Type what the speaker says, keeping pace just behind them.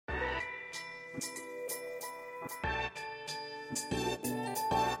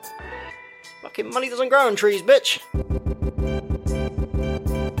Fucking money doesn't grow on trees, bitch.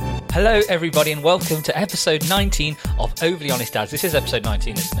 Hello, everybody, and welcome to episode 19 of Overly Honest Dads. This is episode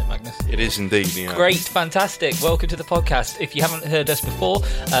 19, isn't it, Magnus? It is indeed, yeah. Great, fantastic. Welcome to the podcast. If you haven't heard us before,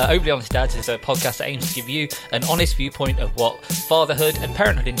 Overly Honest Dads is a podcast that aims to give you an honest viewpoint of what fatherhood and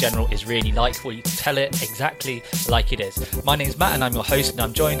parenthood in general is really like, where you can tell it exactly like it is. My name's Matt, and I'm your host, and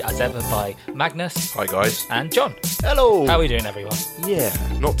I'm joined, as ever, by Magnus. Hi, guys. And John. Hello. How are we doing, everyone? Yeah,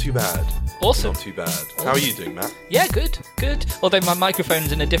 not too bad. Awesome. Not too bad. How are you doing, Matt? Yeah, good. Although my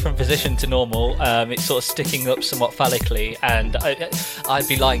microphone's in a different position to normal, it's sort of sticking up somewhat phallically, and I'd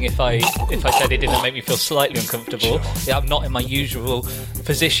be lying if I said it didn't make me feel slightly uncomfortable. Sure. Yeah, I'm not in my usual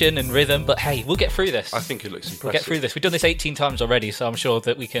position and rhythm, but hey, we'll get through this. I think it looks impressive. We'll get through this. We've done this 18 times already, so I'm sure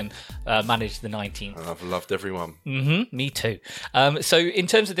that we can manage the 19th. And I've loved everyone. Me too. So in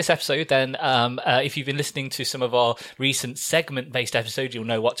terms of this episode, then, if you've been listening to some of our recent segment-based episodes, you'll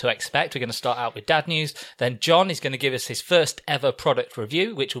know what to expect. We're going to start out with Dad News. Then John is going to give us his first ever product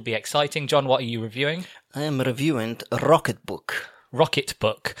review, which will be exciting. John, what are you reviewing? I am reviewing a Rocketbook,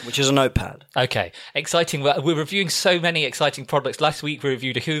 Rocketbook. which is a notepad. Okay, exciting. We're reviewing so many exciting products. Last week we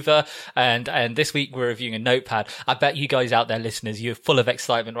reviewed a Hoover, and this week we're reviewing a notepad. I bet you guys out there, listeners, you're full of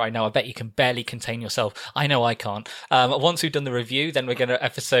excitement right now. I bet you can barely contain yourself. I know I can't. Once we've done the review, then we're going to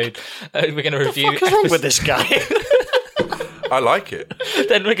review. What is wrong with this guy? I like it.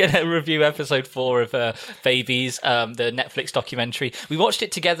 Then we're going to review episode 4 of Babies, the Netflix documentary. We watched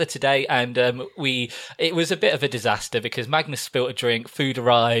it together today, and it was a bit of a disaster because Magnus spilt a drink, food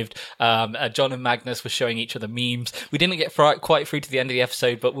arrived, John and Magnus were showing each other memes. We didn't get quite through to the end of the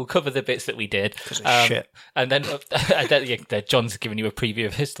episode, but we'll cover the bits that we did. Shit. And then John's giving you a preview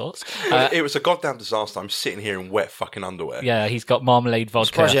of his thoughts. It was a goddamn disaster. I'm sitting here in wet fucking underwear. Yeah, he's got marmalade vodka.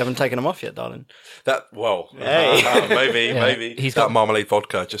 Surprised you haven't taken them off yet, darling. Maybe. He's that got marmalade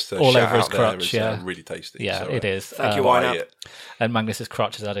vodka just all shout over his out there crotch, is, yeah. really tasty. Yeah, so, it is. Thank you, wine up. And Magnus's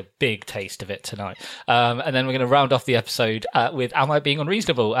crotch has had a big taste of it tonight. And then we're going to round off the episode with Am I Being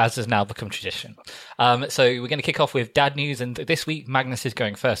Unreasonable, as has now become tradition. So we're going to kick off with Dad News, and this week Magnus is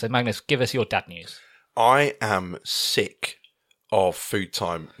going first. So Magnus, give us your Dad News. I am sick of food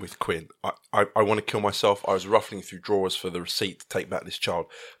time with Quinn. I want to kill myself. I was ruffling through drawers for the receipt to take back this child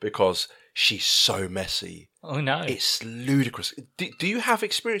because she's so messy. Oh, no. It's ludicrous. Do you have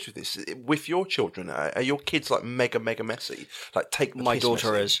experience with this with your children? Are your kids like mega messy? Like take the My piss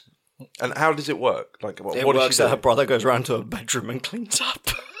daughter messy? is. And how does it work? Like It what does works she that do? her brother goes round to her bedroom and cleans up.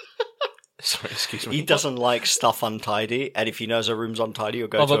 Sorry, excuse me. He doesn't like stuff untidy, and if he knows her room's untidy, he'll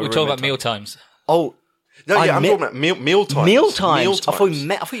go to her But room. we're talking and about meal times. Oh, No, yeah, I'm talking about meal times. Meal times. I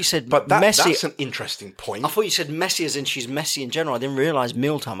thought you said but messy. That's an interesting point. I thought you said messy as in she's messy in general. I didn't realise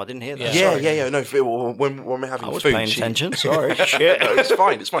mealtime. I didn't hear that. Yeah. No, when we're having I was food, paying attention. Sorry. Shit. No, it's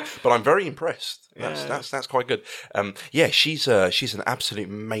fine. But I'm very impressed. That's quite good. She's an absolute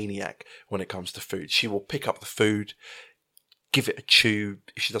maniac when it comes to food. She will pick up the food, give it a chew.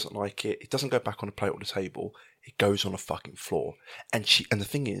 If she doesn't like it, it doesn't go back on the plate or the table. It goes on a fucking floor. And the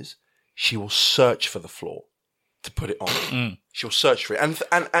thing is, she will search for the floor to put it on. She'll search for it. And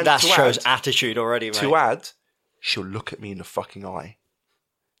that shows attitude already, mate. To add, she'll look at me in the fucking eye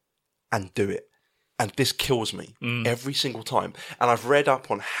and do it. And this kills me every single time. And I've read up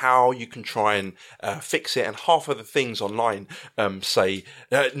on how you can try and fix it. And half of the things online say,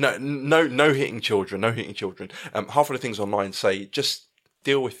 no hitting children, no hitting children. Half of the things online say, just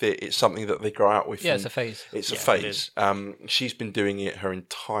deal with it. It's something that they grow out with. Yeah, it's a phase. It's a phase. She's been doing it her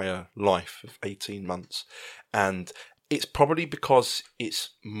entire life of 18 months. And it's probably because it's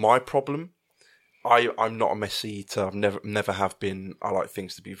my problem. I'm not a messy eater. I've never have been. I like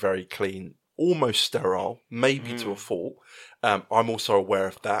things to be very clean, almost sterile, maybe to a fault. I'm also aware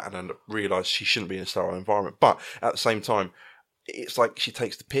of that, and I realise she shouldn't be in a sterile environment. But at the same time, it's like she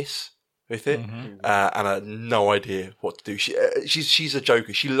takes the piss with it, and I have no idea what to do. She's a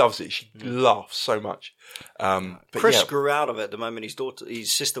joker. She loves it. She laughs so much. But Chris grew out of it the moment his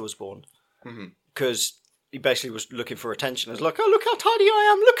sister was born, because he basically was looking for attention. He was like, "Oh, look how tidy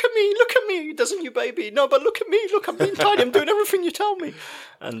I am! Look at me! Doesn't you, baby? No, but look at me! Look, I'm being tidy. I'm doing everything you tell me."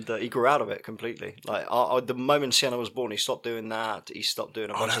 And he grew out of it completely. Like the moment Sienna was born, he stopped doing that. He stopped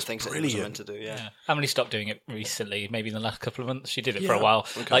doing a bunch of things that he wasn't meant to do. Yeah. Emily stopped doing it recently, maybe in the last couple of months. She did it for a while.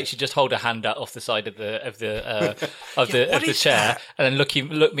 Okay. Like she'd just hold her hand out off the side of the chair, and then look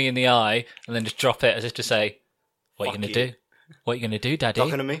me in the eye, and then just drop it as if to say, "What are you going to do? What are you going to do, Daddy?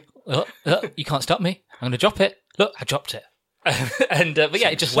 Talking to me? You can't stop me. I'm going to drop it. Look, I dropped it." and but yeah,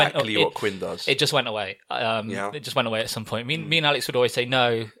 it just exactly went. what Quinn does. It just went away. It just went away at some point. Me and Alex would always say,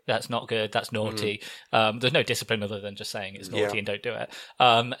 "No, that's not good. That's naughty." There's no discipline other than just saying it's naughty and don't do it.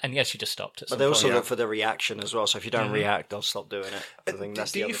 And yeah, she just stopped. But they also look for the reaction as well. So if you don't react, they'll stop doing it. I think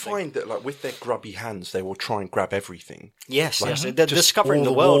that's do you find that, like, with their grubby hands, they will try and grab everything? Yes, like, yes, they're discovering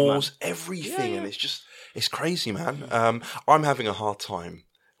the walls, world, man. everything, and it's crazy, man. I'm having a hard time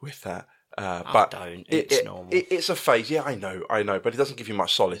with that. But it's normal. It's a phase. Yeah, I know, but it doesn't give you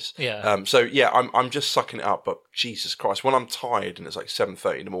much solace. Yeah. So yeah, I'm just sucking it up. But Jesus Christ, when I'm tired and it's like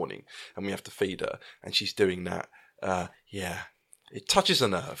 7:30 in the morning and we have to feed her and she's doing that, it touches a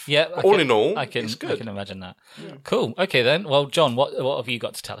nerve. Yeah. All in all, it's good. I can imagine that. Yeah. Cool. Okay then. Well, John, what have you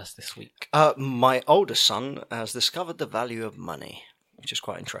got to tell us this week? My oldest son has discovered the value of money, which is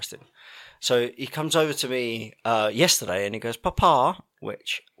quite interesting. So he comes over to me yesterday and he goes, "Papa,"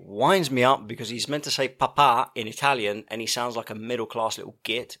 which winds me up because he's meant to say papa in Italian and he sounds like a middle-class little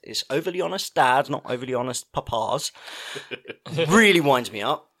git. It's overly honest dads, not overly honest papas. Really winds me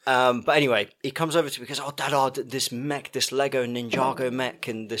up. But anyway, he comes over to me because, "Oh, Dad, this mech, this Lego Ninjago mech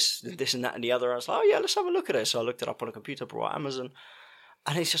and this and that and the other." I was like, "Oh yeah, let's have a look at it." So I looked it up on a computer, brought Amazon.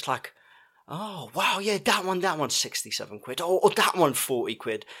 And he's just like, "Oh, wow, yeah, that one's 67 quid. Oh, that one 40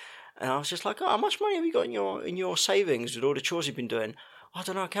 quid. And I was just like, "Oh, how much money have you got in your savings with all the chores you've been doing?" "I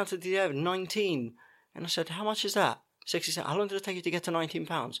don't know, I counted the other 19. And I said, "How much is that?" 67. "How long did it take you to get to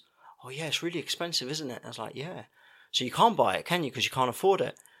 £19? "Oh yeah, it's really expensive, isn't it?" I was like, "Yeah." "So you can't buy it, can you? Because you can't afford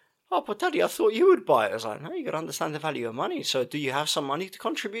it." "Oh, but Daddy, I thought you would buy it." I was like, "No, you got to understand the value of money. So do you have some money to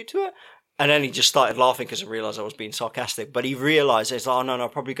contribute to it?" And then he just started laughing because he realised I was being sarcastic. But he realised, it's like, "Oh, no, I'll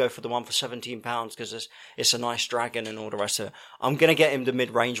probably go for the one for £17 because it's a nice dragon and all the rest of it." I'm going to get him the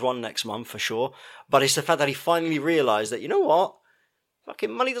mid-range one next month for sure. But it's the fact that he finally realised that, you know what?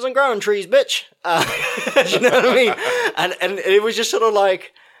 Fucking money doesn't grow on trees, bitch. You know what I mean? And it was just sort of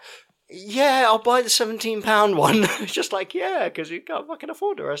like, yeah, I'll buy the £17 one. It's just like, yeah, because you can't fucking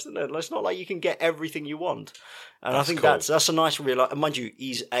afford the rest of it. It's not like you can get everything you want. And I think cool. that's a nice real. Mind you,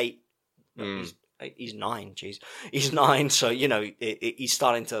 he's 8. He's 9, jeez. He's 9, so, you know, he's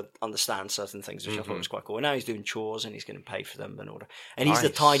starting to understand certain things, which I thought was quite cool. And now he's doing chores and he's getting paid for them and all that. And he's the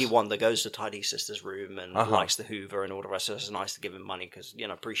tidy one that goes to tidy his sister's room and likes the Hoover and all the rest. So it's nice to give him money because, you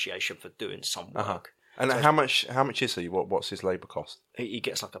know, appreciation for doing some work. And so how much is he? What's his labour cost? He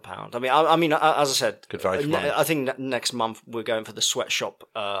gets like £1. I mean, as I said, good value for money. I think next month we're going for the sweatshop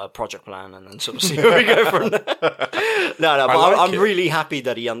project plan and then sort of see where we go from there. No, but I'm really happy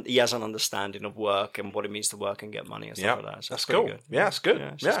that he has an understanding of work and what it means to work and get money and stuff like that. So that's cool. Good. Yeah, that's good.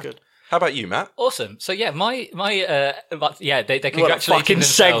 Yeah, that's good. How about you, Matt? Awesome. So yeah, they congratulate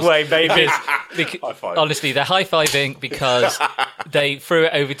themselves. Segue, baby. Because honestly, they're high-fiving because they threw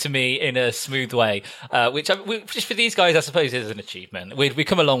it over to me in a smooth way, which just for these guys, I suppose, is an achievement. We've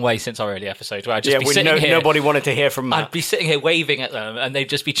come a long way since our early episodes where I'd just be sitting here. Nobody wanted to hear from Matt. I'd be sitting here waving at them and they'd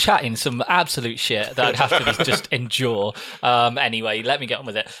just be chatting some absolute shit that I'd have to just endure. Anyway, let me get on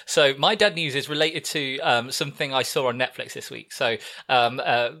with it. So my dad news is related to something I saw on Netflix this week. So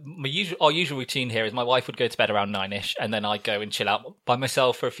our usual routine here is my wife would go to bed around 9ish, and then I'd go and chill out by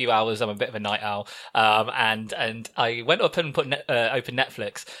myself for a few hours. I'm a bit of a night owl, and I went up and open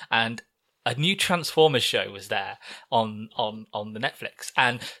Netflix, and a new Transformers show was there on the Netflix,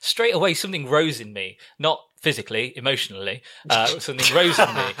 and straight away something rose in me, not physically, emotionally, something rose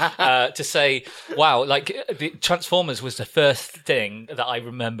in me to say, wow, like the Transformers was the first thing that I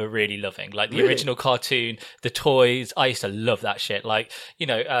remember really loving, like the original cartoon, the toys. I used to love that shit, like, you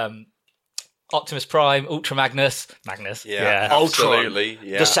know, Optimus Prime, Ultra Magnus, yeah, absolutely,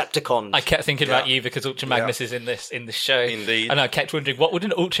 yeah. Decepticons. I kept thinking about you because Ultra Magnus is in this show. Indeed. And I kept wondering, what would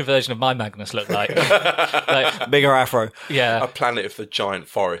an Ultra version of my Magnus look like? Bigger afro. Yeah. A planet of the giant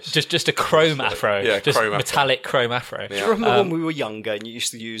forest. Just a chrome afro. Yeah, just chrome metallic chrome afro. Yeah. Do you remember when we were younger and you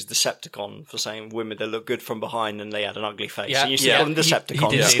used to use Decepticon for saying women that look good from behind and they had an ugly face? Yeah. And you used to call them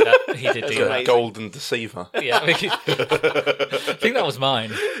Decepticons. He did do that. He did do that. Golden Deceiver. Yeah. I think that was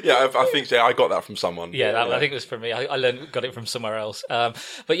mine. Yeah, I think so. I got that from someone. Yeah, I think it was from me. I got it from somewhere else.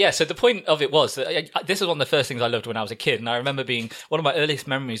 But yeah, so the point of it was that this is one of the first things I loved when I was a kid. And I remember one of my earliest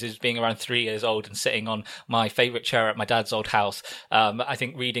memories is being around 3 years old and sitting on my favourite chair at my dad's old house. I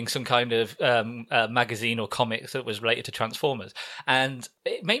think reading some kind of magazine or comics that was related to Transformers. And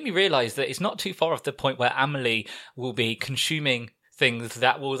it made me realise that it's not too far off the point where Amelie will be consuming things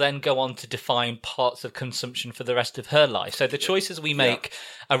that will then go on to define parts of consumption for the rest of her life. So the choices we make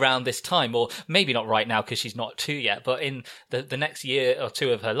around this time, or maybe not right now because she's not 2 yet, but in the next year or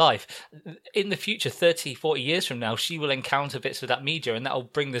two of her life, in the future, 30, 40 years from now, she will encounter bits of that media and that will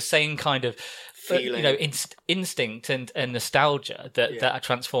bring the same kind of instinct and nostalgia that a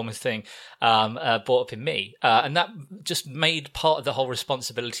Transformers thing brought up in me, and that just made part of the whole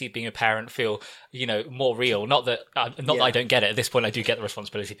responsibility of being a parent feel more real. Not that I don't get it at this point. I do get the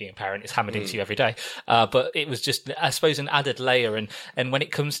responsibility of being a parent. It's hammered into you every day, but it was just, I suppose, an added layer. And when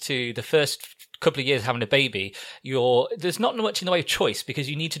it comes to the first couple of years having a baby, there's not much in the way of choice, because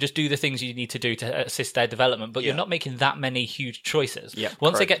you need to just do the things you need to do to assist their development, but you're not making that many huge choices.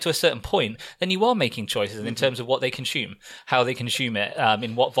 Once they get to a certain point, then you are making choices in terms of what they consume, how they consume it,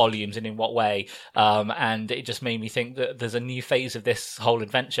 in what volumes and in what way, and it just made me think that there's a new phase of this whole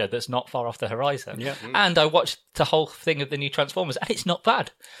adventure that's not far off the horizon. And I watched the whole thing of the new Transformers, and it's not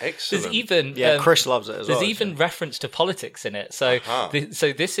bad. Excellent. There's even Chris loves it as well. There's even reference to politics in it. So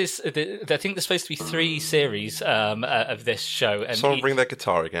so this is I think there's supposed to be 3 series of this show. And someone bring their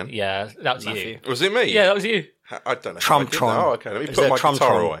guitar again. Yeah, that was you. Was it me? Yeah, that was you. I don't know. Trump. Oh, okay. Let me put my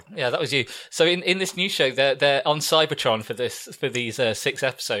guitar away. Yeah, that was you. So in this new show, they're on Cybertron for these 6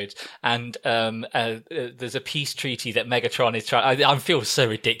 episodes, and there's a peace treaty that Megatron is trying. I feel so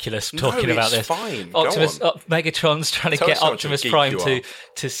ridiculous talking about this. Fine. Megatron's trying to get Optimus Prime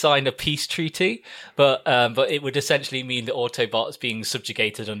to sign a peace treaty, but it would essentially mean that Autobots being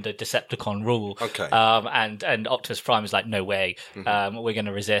subjugated under Decepticon rule. Okay. And Optimus Prime is like, no way, we're going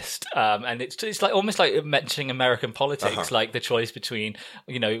to resist. And it's like almost like mentioning American politics, like the choice between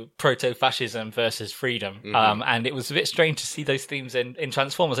proto-fascism versus freedom, and it was a bit strange to see those themes in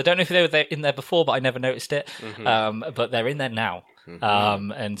Transformers. I don't know if they were in there before, but I never noticed it. But they're in there now.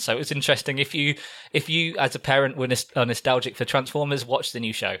 And so it's interesting if you as a parent were nostalgic for Transformers, watch the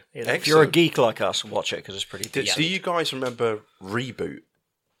new show. If you're a geek like us, watch it because it's pretty deep. Do you guys remember Reboot?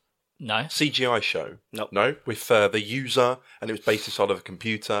 No. CGI show? Nope. No? With the user, and it was based inside of a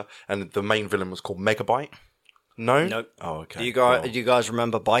computer, and the main villain was called Megabyte? No? Nope. Oh, okay. Do you guys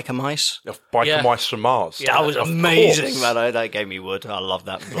remember Biker Mice? Biker Mice from Mars. Yeah, that was amazing, man. That gave me wood. I love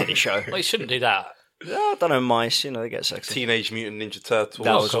that bloody show. Well, you shouldn't do that. Yeah, I don't know, mice, they get sexy. Teenage Mutant Ninja Turtles.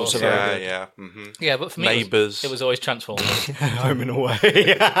 That was also very good. Yeah. Yeah, but for me, Neighbours. it was always Transformers. Home and Away.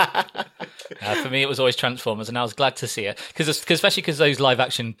 For me, it was always Transformers, and I was glad to see it, especially because those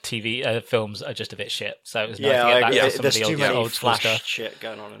live-action TV films are just a bit shit. So it was nice to get back to some there's of too the many old school Flash stuff. shit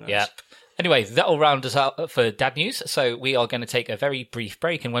going on in those. Yeah. Anyway, that'll round us out for Dad News. So we are going to take a very brief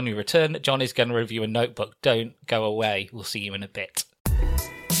break, and when we return, John is going to review a notebook. Don't go away. We'll see you in a bit.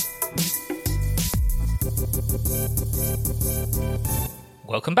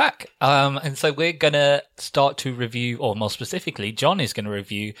 Welcome back. And so we're going to start to review, or more specifically, John is going to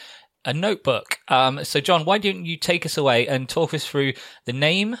review a notebook. So John, why don't you take us away and talk us through the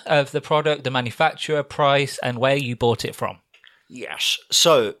name of the product, the manufacturer, price, and where you bought it from? Yes.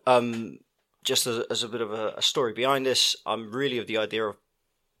 So, just as a bit of a story behind this, I'm really of the idea of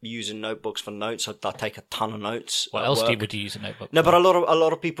using notebooks for notes. I take a ton of notes. What else would you use a notebook? No, but a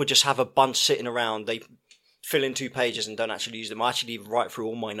lot of people just have a bunch sitting around. They fill in 2 pages and don't actually use them. I actually write through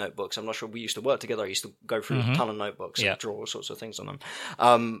all my notebooks. I'm not sure, we used to work together. I used to go through a ton of notebooks and draw all sorts of things on them.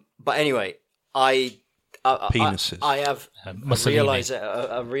 But anyway, penises. I have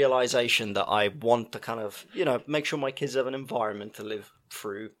a realization that I want to kind of, make sure my kids have an environment to live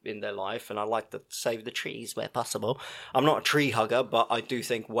through in their life, and I like to save the trees where possible. I'm not a tree hugger, but I do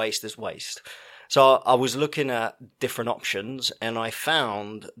think waste is waste. So I was looking at different options, and I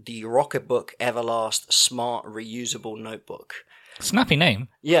found the Rocketbook Everlast Smart Reusable Notebook. Snappy name.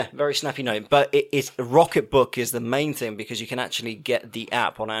 Yeah, very snappy name. But it's Rocketbook is the main thing, because you can actually get the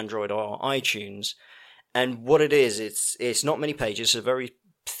app on Android or iTunes. And what it is, it's not many pages. It's a very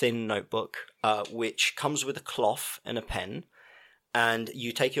thin notebook, which comes with a cloth and a pen. And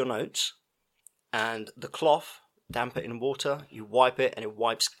you take your notes, and the cloth, damp it in water, you wipe it, and it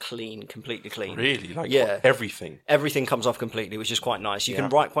wipes completely clean. Really? Yeah. Everything? Everything comes off completely, which is quite nice. You can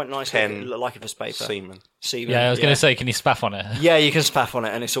write quite nicely, like if it's paper. Semen. Yeah, I was going to say, can you spaff on it? Yeah, you can spaff on it,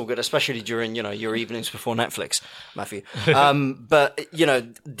 and it's all good, especially during, your evenings before Netflix, Matthew. But,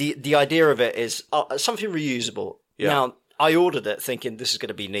 the idea of it is something reusable. Yeah. Now, I ordered it thinking this is going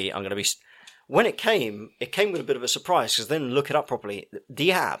to be neat. When it came with a bit of a surprise, because then look it up properly.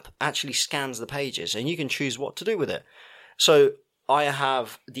 The app actually scans the pages, and you can choose what to do with it. So I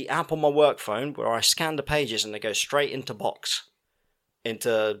have the app on my work phone where I scan the pages, and they go straight into Box,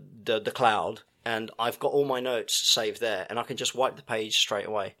 into the cloud, and I've got all my notes saved there, and I can just wipe the page straight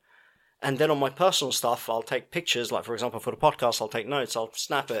away. And then on my personal stuff, I'll take pictures. Like, for example, for the podcast, I'll take notes. I'll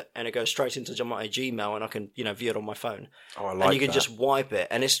snap it, and it goes straight into my Gmail, and I can, view it on my phone. Oh, I like And you can that. just wipe it,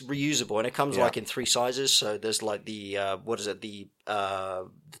 and it's reusable. And it comes like in 3 sizes. So there's like the the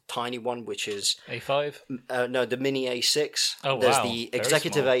tiny one, which is A5. no, the mini A6. Oh, There's wow. the Very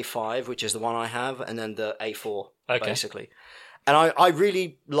executive small. A5, which is the one I have, and then the A4, Okay. basically. And I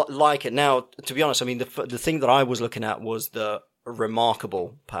really like it. Now, to be honest, I mean, the thing that I was looking at was the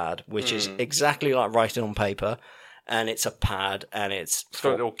Remarkable pad, which is exactly like writing on paper, and it's a pad, and it's It's got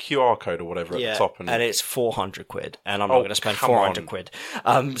a little QR code or whatever at the top. and it's 400 quid, and I'm not Oh, going to spend come 400 on. quid.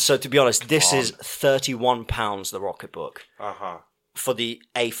 So to be honest, this is £31, the Rocketbook, Uh-huh. for the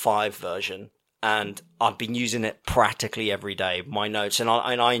A5 version. And I've been using it practically every day. My notes, and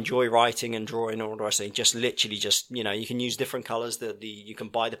I enjoy writing and drawing and all the rest of it. Just literally, you can use different colors. You can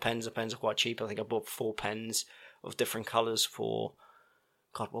buy the pens. The pens are quite cheap. I think I bought 4 pens of different colors for,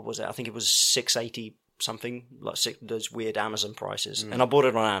 God, what was it? I think it was $6.80 something, like those weird Amazon prices. And I bought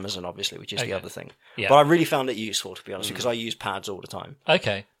it on Amazon, obviously, which is the other thing. Yeah. But I really found it useful, to be honest, because I use pads all the time.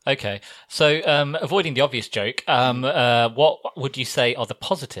 Okay. So, avoiding the obvious joke, what would you say are the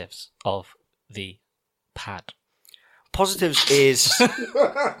positives of the pad? Positives is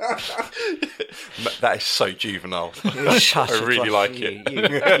That is so juvenile. Shut I your really fuck- like you, it. You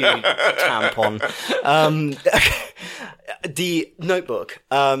tampon. The notebook.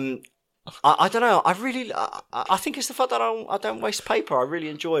 I don't know. I think it's the fact that I don't waste paper. I really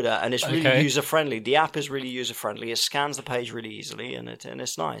enjoy that, and it's really Okay. user friendly. The app is really user friendly. It scans the page really easily, and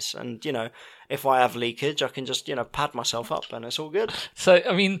it's nice. And if I have leakage, I can just pad myself up, and it's all good. So,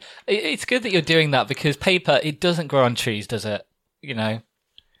 I mean, it's good that you're doing that because paper, it doesn't grow on trees, does it?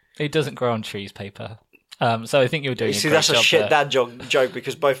 It doesn't grow on trees, paper. So I think you're doing You see, a great that's a job shit there. dad joke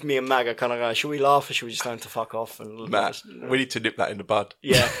because both me and Mag are kind of going, should we laugh or should we just tell him to fuck off? And Matt, we need to nip that in the bud.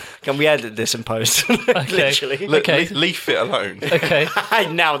 yeah, can we edit this in post? Literally. Okay. Leave it alone. Okay.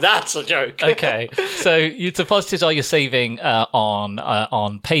 Now that's a joke. Okay, so the positives are you're saving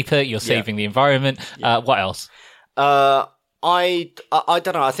on paper, you're saving the environment. What else? I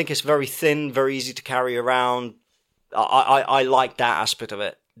don't know. I think it's very thin, very easy to carry around. I like that aspect of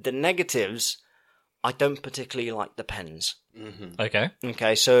it. The negatives, I don't particularly like the pens. Okay.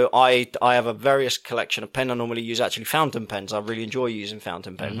 Okay, so I have a various collection of pen. I normally use actually fountain pens. I really enjoy using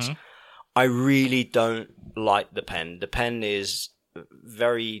fountain pens. I really don't like the pen. The pen is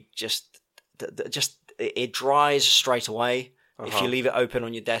very it dries straight away. If you leave it open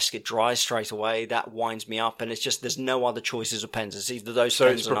on your desk, it dries straight away. That winds me up, and it's just there's no other choices of pens. It's either those So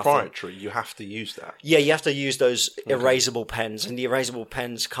pens it's or nothing. proprietary. You have to use that. Yeah, you have to use those erasable pens, and the erasable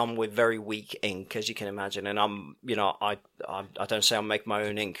pens come with very weak ink, as you can imagine. And I don't say I'll make my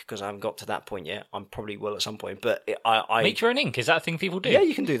own ink because I haven't got to that point yet. I probably will at some point, but I Make your own ink. Is that a thing people do? yeah,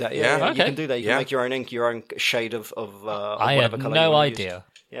 you can do that. Yeah. Yeah, Okay. you can do that. You Yeah. can make your own ink, your own shade of I whatever had color. no you want to use. idea.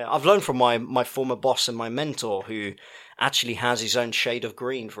 Yeah, I've learned from my former boss and my mentor, who actually has his own shade of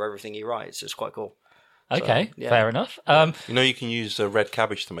green for everything he writes. It's quite cool. Okay, yeah. fair enough. You can use red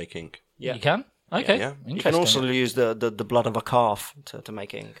cabbage to make ink. Yeah. You can? Okay, Yeah. You interesting. can also use the blood of a calf to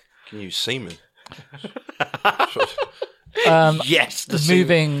make ink. You can use semen. Yes,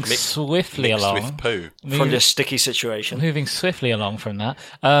 Moving swiftly Mixed along. with poo. from this sticky situation. Moving swiftly along from that.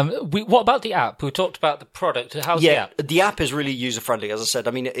 What about the app? We talked about the product. How's the Yeah, app? the app is really user friendly. As I said,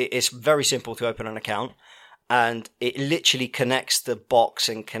 I mean, it's very simple to open an account, and it literally connects the box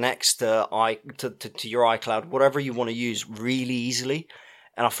and connects to your iCloud, whatever you want to use, really easily.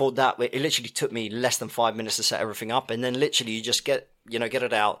 And I thought that it literally took me less than 5 minutes to set everything up, and then literally you just get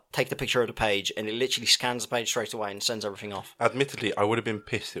it out, take the picture of the page, and it literally scans the page straight away and sends everything off. Admittedly, I would have been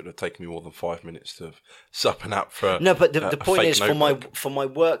pissed. It would have taken me more than 5 minutes to set up an app for. No, but the a point fake is notebook. for my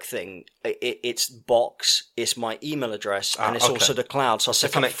work thing, it's Box, it's my email address, and it's okay. also the cloud. So I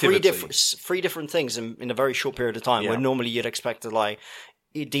set up connectivity. three different things in a very short period of time. Yeah. Where normally you'd expect to like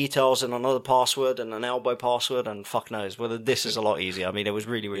details and another password and an elbow password and fuck knows. Whether this is a lot easier. I mean, it was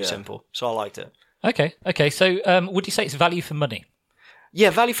really simple, so I liked it. Okay. So, would you say it's value for money? Yeah,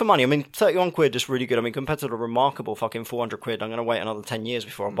 value for money. I mean, 31 quid is really good. I mean, compared to the remarkable fucking 400 quid, I'm going to wait another 10 years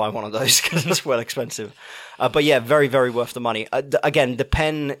before I buy one of those because it's well expensive. But yeah, very, very worth the money. Again, the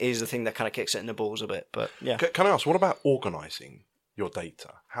pen is the thing that kind of kicks it in the balls a bit. But yeah. Can I ask, what about organising your data?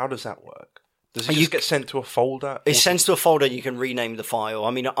 How does that work? Does it just get sent to a folder? It sends to a folder, you can rename the file.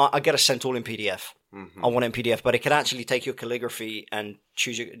 I mean, I get it sent all in PDF. I want it in PDF, but it can actually take your calligraphy and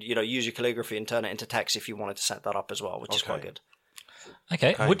use your calligraphy and turn it into text if you wanted to set that up as well, which is quite good.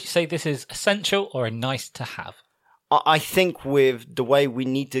 Okay. Would you say this is essential or a nice to have? I think with the way we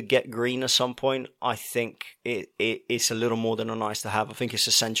need to get green at some point, I think it's a little more than a nice to have. I think it's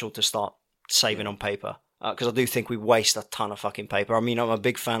essential to start saving on paper. Because I do think we waste a ton of fucking paper. I mean, I'm a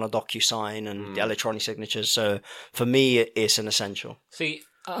big fan of DocuSign and electronic signatures. So for me, it's an essential. See,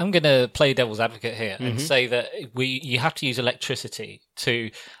 I'm going to play devil's advocate here and say that you have to use electricity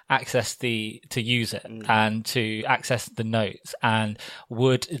to use it and to access the notes. And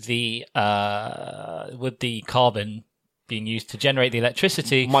would the carbon being used to generate the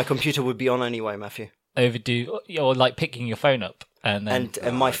electricity, my computer would be on anyway, Matthew. Overdo, or like picking your phone up and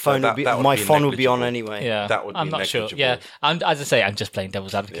my phone would be on anyway. Yeah, that would be I'm not sure. negligible. Yeah, as I say, I'm just playing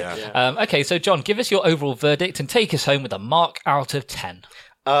devil's advocate. Yeah. Okay, so John, give us your overall verdict and take us home with a mark out of 10.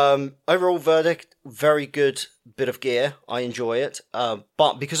 Overall verdict, very good bit of gear. I enjoy it.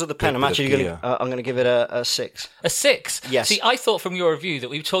 But because of the pen, I'm going to give it a 6. A 6? Yes. See, I thought from your review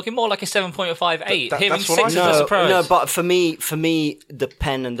that we were talking more like a 7.58. Hearing that's 6 what is I a surprise. No, but for me, the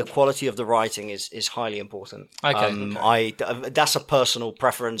pen and the quality of the writing is highly important. Okay. That's a personal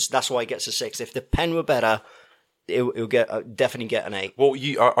preference. That's why it gets a 6. If the pen were better, it'll definitely get an 8. Well,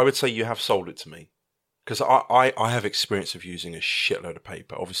 I would say you have sold it to me. Because I have experience of using a shitload of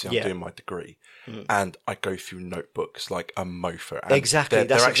paper. Obviously, I'm doing my degree, and I go through notebooks like a mofo. And exactly,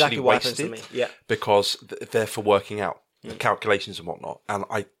 that's exactly what happens to me. Yeah, because they're for working out calculations and whatnot, and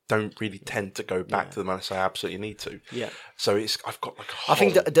I don't really tend to go back to them unless I absolutely need to. Yeah. So I've got like a whole... I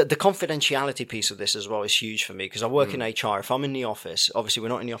think the confidentiality piece of this as well is huge for me because I work in HR. If I'm in the office, obviously we're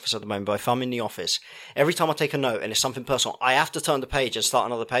not in the office at the moment, but if I'm in the office, every time I take a note and it's something personal, I have to turn the page and start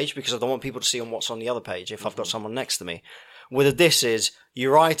another page because I don't want people to see on what's on the other page if I've got someone next to me. With this is,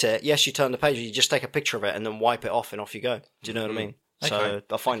 you write it, yes, you turn the page, you just take a picture of it and then wipe it off and off you go. Do you know what I mean? So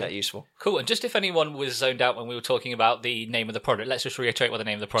I find that useful. Cool. And just if anyone was zoned out when we were talking about the name of the product, let's just reiterate what the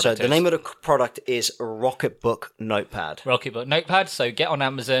name of the product is. So the name of the product is Rocketbook Notepad. Rocketbook Notepad. So get on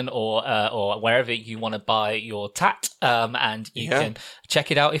Amazon or wherever you want to buy your tat, and you can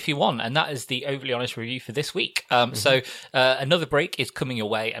check it out if you want. And that is the Overly Honest review for this week. So another break is coming your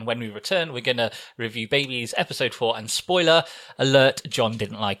way, and when we return, we're going to review Babies episode 4. And spoiler alert, John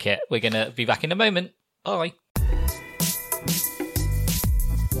didn't like it. We're going to be back in a moment. Bye.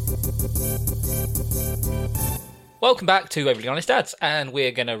 Welcome back to Overly Honest Dads, and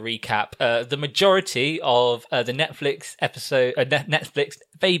we're going to recap the majority of the Netflix episode, Netflix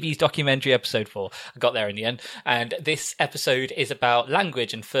Babies documentary episode 4. I got there in the end, and this episode is about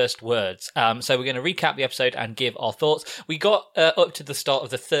language and first words. So we're going to recap the episode and give our thoughts. We got up to the start of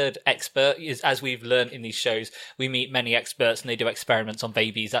the third expert. As we've learned in these shows, we meet many experts and they do experiments on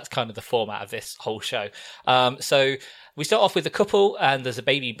babies. That's kind of the format of this whole show. So we start off with a couple, and there's a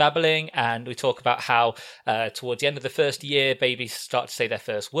baby babbling, and we talk about how towards the end of the first year, babies start to say their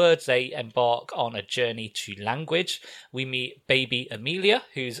first words. They embark on a journey to language. We meet baby Amelia,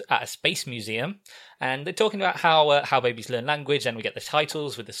 who's at a space museum, and they're talking about how babies learn language. Then we get the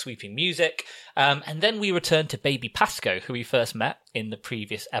titles with the sweeping music, and then we return to baby Pasco, who we first met in the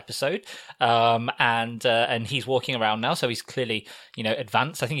previous episode, and he's walking around now, so he's clearly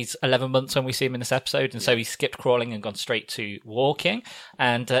advanced. I think he's 11 months when we see him in this episode, and so he's skipped crawling and gone straight to walking,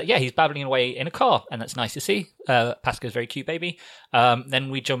 and he's babbling away in a car, and that's nice to see. Pasco's a very cute baby.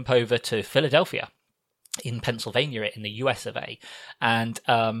 Then we jump over to Philadelphia in Pennsylvania, in the US of A, and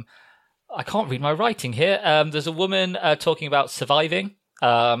I can't read my writing here. There's a woman talking about surviving,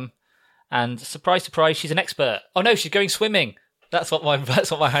 and surprise, surprise, she's an expert. Oh no, she's going swimming. That's what my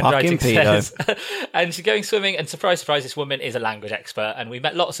handwriting says. And she's going swimming, and surprise, surprise, this woman is a language expert. And we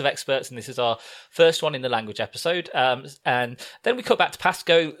met lots of experts, and this is our first one in the language episode. And then we cut back to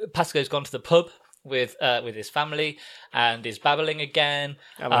Pasco. Pasco's gone to the pub with his family and is babbling again.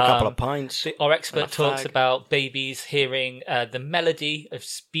 Having a couple of pints. Our expert talks about babies hearing the melody of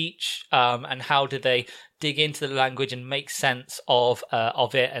speech, and how do they dig into the language and make sense of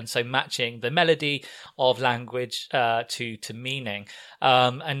it, and so matching the melody of language to meaning.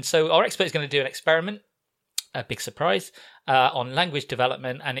 And so our expert is going to do an experiment, a big surprise, on language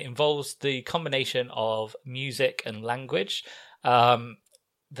development, and it involves the combination of music and language.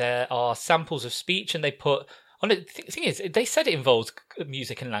 There are samples of speech, and they put... the thing is, they said it involves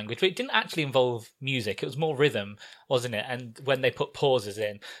music and language, but it didn't actually involve music. It was more rhythm, wasn't it? And when they put pauses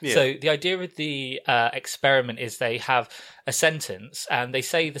in. Yeah. So the idea of the experiment is they have a sentence, and they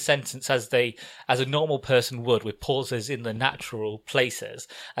say the sentence as a normal person would, with pauses in the natural places.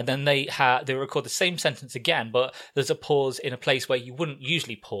 And then they record the same sentence again, but there's a pause in a place where you wouldn't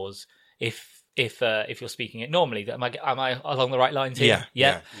usually pause if if you're speaking it normally. Am I along the right lines here?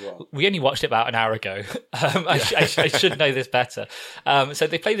 Yeah. We only watched it about an hour ago. I should know this better. So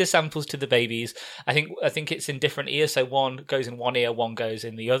they play the samples to the babies. I think it's in different ears. So one goes in one ear, one goes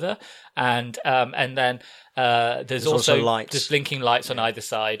in the other, and then there's also lights. just blinking lights on either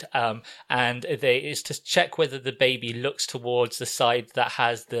side, and it's to check whether the baby looks towards the side that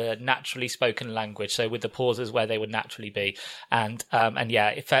has the naturally spoken language, so with the pauses where they would naturally be, and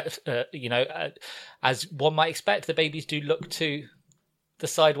as one might expect, the babies do look to the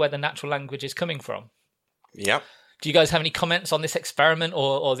side where the natural language is coming from. Yep. Do you guys have any comments on this experiment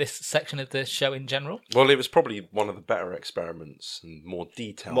or this section of the show in general? Well, it was probably one of the better experiments and more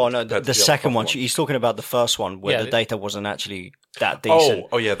detailed. Well, no, the second one. He's talking about the first one where the data wasn't actually that decent.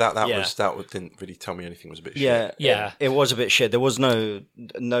 Oh yeah, that didn't really tell me anything. It was a bit shit. Yeah. It was a bit shit. There was no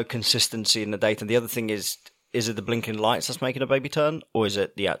consistency in the data. And the other thing is it the blinking lights that's making a baby turn, or is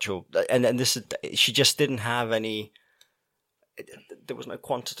it the actual? And this is, she just didn't have any. There was no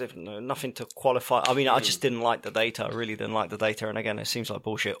quantitative, nothing to qualify. I mean, I just didn't like the data. I really didn't like the data. And again, it seems like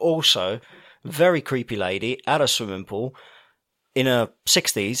bullshit. Also, very creepy lady at a swimming pool in her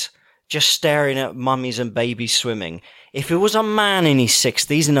 60s, just staring at mummies and babies swimming. If it was a man in his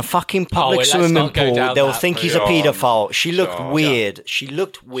 60s in a fucking public swimming pool, they'll think he's a paedophile. She looked weird. She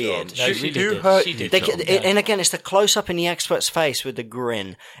looked weird. No, she did. And again, it's the close-up in the expert's face with the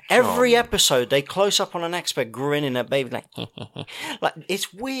grin. Every episode, they close up on an expert grinning at baby like, like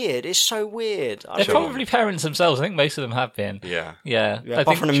it's weird. It's so weird. They're probably parents themselves. I think most of them have been. Yeah.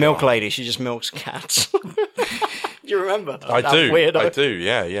 Apart from the milk lady, she just milks cats. Do you remember? I do.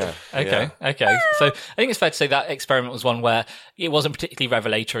 Yeah. Okay. So I think it's fair to say that experiment was one where it wasn't particularly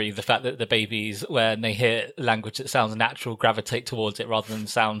revelatory. The fact that the babies, when they hear language that sounds natural, gravitate towards it rather than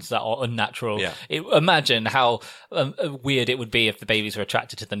sounds that are unnatural. Yeah. Imagine how weird it would be if the babies were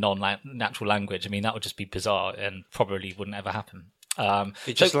attracted to the non-natural language. I mean, that would just be bizarre and probably wouldn't ever happen.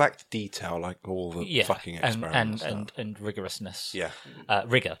 It just lacked detail, like all the fucking experiments and rigorousness. Yeah,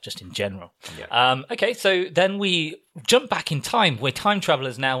 rigor just in general. Yeah. Okay, so then we jump back in time. We're time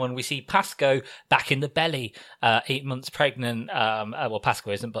travelers now, and we see Pasco back in the belly, 8 months pregnant. Well,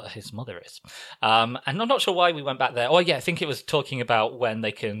 Pasco isn't, but his mother is. And I'm not sure why we went back there. Oh, yeah, I think it was talking about when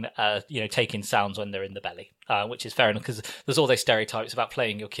they can, take in sounds when they're in the belly, which is fair enough because there's all those stereotypes about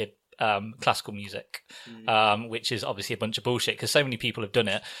playing your kid classical music, which is obviously a bunch of bullshit because so many people have done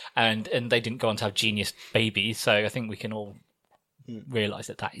it and they didn't go on to have genius babies. So I think we can all realise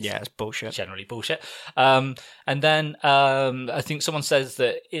that is it's bullshit. Generally bullshit. And then I think someone says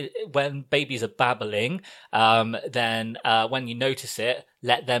that when babies are babbling, then when you notice it,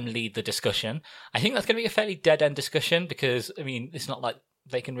 let them lead the discussion. I think that's going to be a fairly dead-end discussion because, I mean, it's not like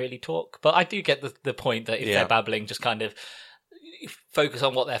they can really talk. But I do get the point that if they're babbling, just kind of focus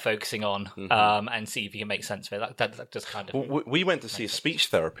on what they're focusing on, and see if you can make sense of it. That just kind of. Well, we went to see a speech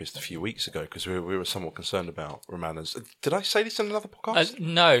therapist a few weeks ago because we were somewhat concerned about Romana's. Did I say this in another podcast?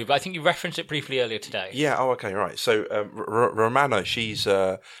 No, but I think you referenced it briefly earlier today. Yeah. Oh, okay. Right. So Romana, she's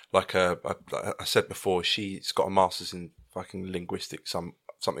I said before, she's got a master's in fucking linguistics,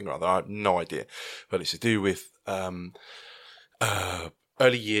 something or other. I have no idea, but it's to do with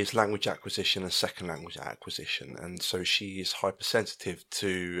early years language acquisition and second language acquisition, and so she is hypersensitive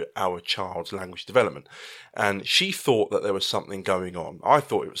to our child's language development, and she thought that there was something going on. I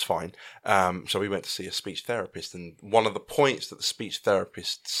thought it was fine, so we went to see a speech therapist, and one of the points that the speech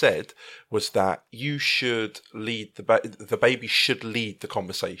therapist said was that you should lead the baby should lead the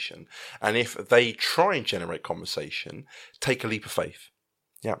conversation, and if they try and generate conversation, take a leap of faith.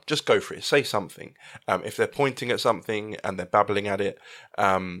 Yeah, just go for it. Say something. If they're pointing at something and they're babbling at it,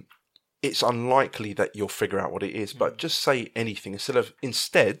 it's unlikely that you'll figure out what it is. But just say anything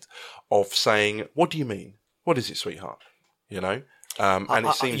instead of saying, "What do you mean? What is it, sweetheart?" You know. And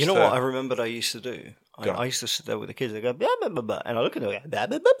it seems. You know what I remembered I used to do. I used to sit there with the kids. They go blah, blah, blah, blah, and I look at them. Blah,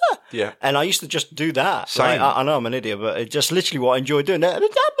 blah, blah, blah. Yeah. And I used to just do that. Same. Like, I know I'm an idiot, but it's just literally what I enjoy doing.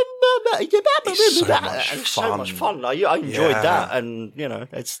 It's so much fun. I enjoyed that, and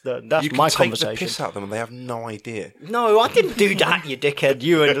that's my conversation. You can take the piss out of them, and they have no idea. No, I didn't do that, you dickhead.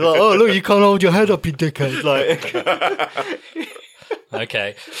 You and oh look, you can't hold your head up, you dickhead. Like.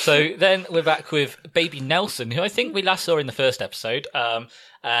 Okay, so then we're back with baby Nelson, who I think we last saw in the first episode.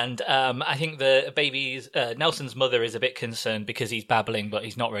 And I think the baby's Nelson's mother is a bit concerned because he's babbling, but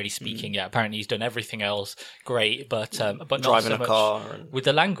he's not really speaking yet. Apparently, he's done everything else great, but not driving so a much car with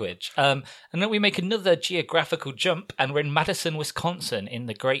the language. And then we make another geographical jump, and we're in Madison, Wisconsin, in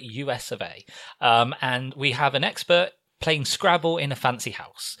the great US of A. And we have an expert playing Scrabble in a fancy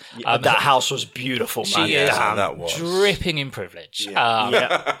house. That house was beautiful, man. She is that was dripping in privilege.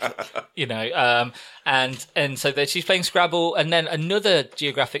 You know, and so that she's playing Scrabble, and then another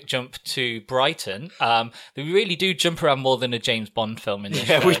geographic jump to Brighton. We really do jump around more than a James Bond film in this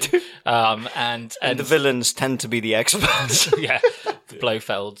show. we do. And the villains tend to be the experts. yeah, the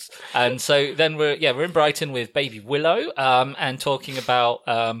Blofelds. And so then we're in Brighton with baby Willow, and talking about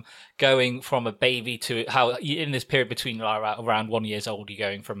going from a baby to how in this period between around 1 year old, you're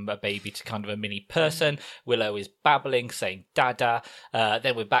going from a baby to kind of a mini person. Willow is babbling, saying dada.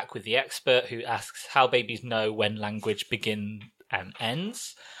 Then we're back with the expert who asks how babies know when language begins and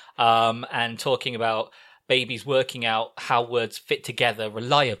ends, and talking about babies working out how words fit together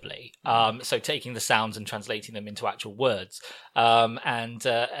reliably. So taking the sounds and translating them into actual words. And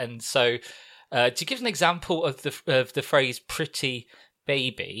so to give an example of the phrase "pretty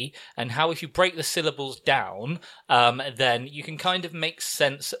baby" and how if you break the syllables down, then you can kind of make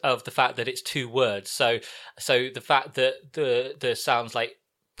sense of the fact that it's two words. So the fact that the sounds like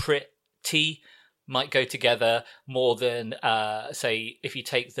pretty might go together more than, say, if you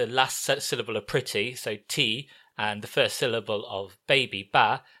take the last syllable of pretty, so T, and the first syllable of baby,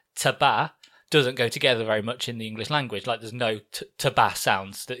 ba, to ba, doesn't go together very much in the English language. Like there's no ta-ba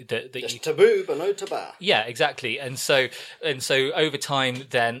sounds that There's taboo, but no ta-ba. Yeah, exactly. And so over time,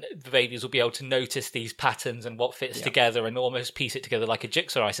 then the babies will be able to notice these patterns and what fits together and almost piece it together like a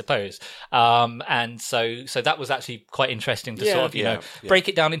jigsaw, I suppose. And so that was actually quite interesting to sort of, break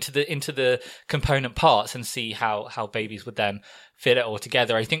it down into the component parts and see how babies would then fit it all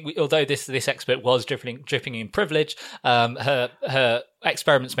together. I think although this expert was dripping in privilege, her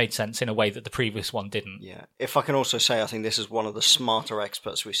experiments made sense in a way that the previous one didn't. Yeah. If I can also say, I think this is one of the smarter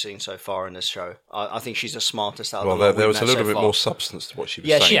experts we've seen so far in this show. I think she's the smartest out of them. Well, there was a little bit more substance to what she was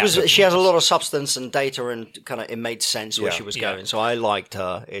saying. She has a lot of substance and data, and kind of it made sense where she was going. So I liked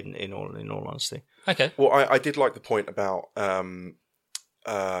her in all honesty. Okay. Well, I did like the point about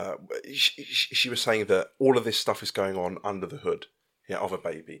she was saying that all of this stuff is going on under the hood of a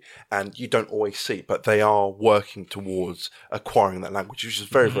baby, and you don't always see, but they are working towards acquiring that language, which is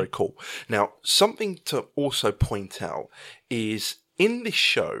very, very cool. Now, something to also point out is in this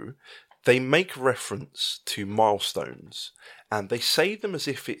show, they make reference to milestones, and they say them as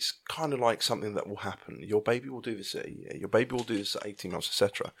if it's kind of like something that will happen. Your baby will do this at a year. Your baby will do this at 18 months,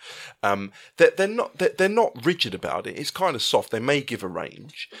 etc. They're not rigid about it. It's kind of soft. They may give a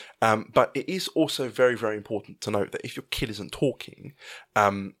range, but it is also very, very important to note that if your kid isn't talking,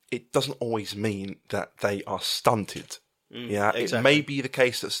 it doesn't always mean that they are stunted. Exactly. It may be the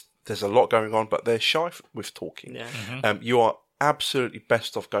case that there's a lot going on, but they're shy with talking. Yeah. You are absolutely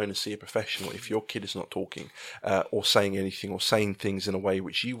best off going to see a professional if your kid is not talking or saying anything or saying things in a way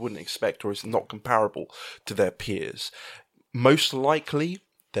which you wouldn't expect or is not comparable to their peers. Most likely,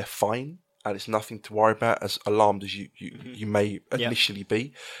 they're fine and it's nothing to worry about, as alarmed as you may initially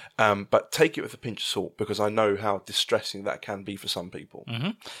be. But take it with a pinch of salt, because I know how distressing that can be for some people.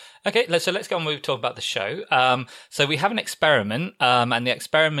 Okay, so let's go on with talking about the show. So we have an experiment, and the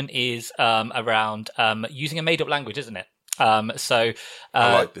experiment is around using a made-up language, isn't it? I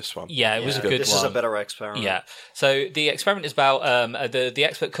like this one. Yeah, it was a good one. This is a better experiment. Yeah. So the experiment is about the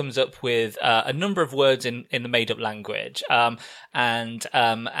expert comes up with a number of words in the made up language, and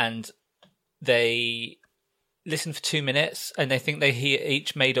they listen for 2 minutes, and they think they hear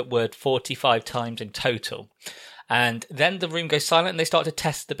each made up word 45 times in total. And then the room goes silent and they start to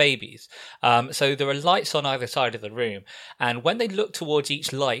test the babies. So there are lights on either side of the room. And when they look towards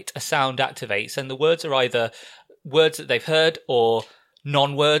each light, a sound activates, and the words are either words that they've heard or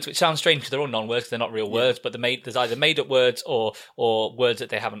non-words, which sounds strange because they're all non-words, they're not real words, but there's either made-up words or words that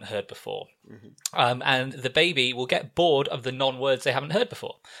they haven't heard before. And the baby will get bored of the non-words they haven't heard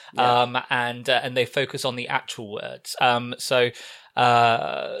before. And they focus on the actual words. So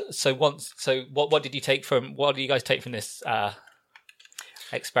what did you guys take from this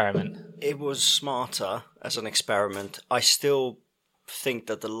experiment? It was smarter as an experiment. I still think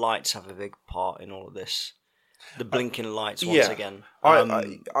that the lights have a big part in all of this. The blinking lights once again.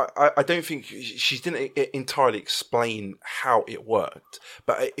 I don't think she didn't entirely explain how it worked,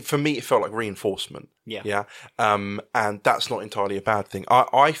 but for me it felt like reinforcement. And that's not entirely a bad thing.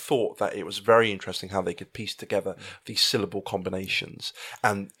 I thought that it was very interesting how they could piece together these syllable combinations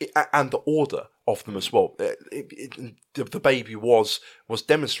and the order of them as well. The baby was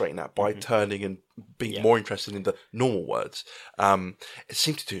demonstrating that by turning and being more interested in the normal words. It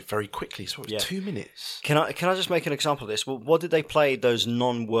seemed to do it very quickly. So it was 2 minutes. Can I just make an example of this? Well, what did they play those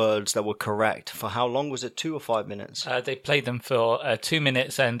non-words that were correct for? How long was it? 2 or 5 minutes? They played them for 2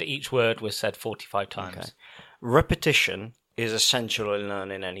 minutes, and each word was said 45 times. repetition is essential in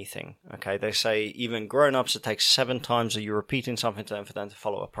learning anything. Okay, they say even grown-ups, it takes 7 times that you're repeating something to them for them to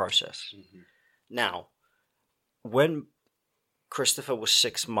follow a process. Now, when Christopher was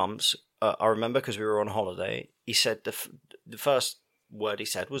 6 months, I remember because we were on holiday, he said the first word he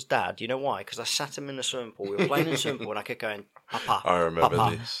said was "Dad." You know why? Because I sat him in the swimming pool. We were playing in the swimming pool, and I kept going, "Papa." I remember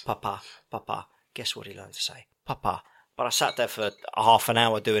Papa, this. Papa, Papa. Guess what he learned to say? Papa. But I sat there for half an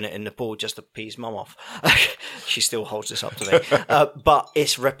hour doing it in the pool just to pee his mum off. She still holds this up to me. But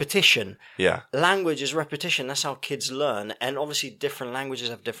it's repetition. Yeah. Language is repetition. That's how kids learn. And obviously different languages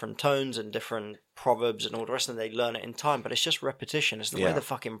have different tones and different proverbs and all the rest, and they learn it in time. But it's just repetition. It's the way the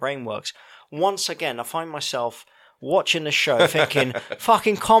fucking brain works. Once again, I find myself watching the show thinking,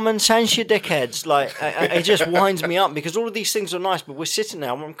 fucking common sense, you dickheads. Like, it just winds me up because all of these things are nice, but we're sitting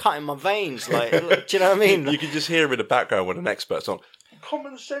there and I'm cutting my veins. Like, do you know what I mean? You can just hear him in the background when an expert's on.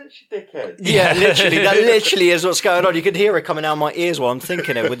 Common sense, you dickhead. Yeah, literally. That literally is what's going on. You can hear it coming out of my ears while I'm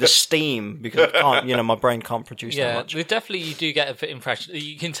thinking it with the steam because I can't, my brain can't produce that much. Yeah, definitely you do get a bit impression.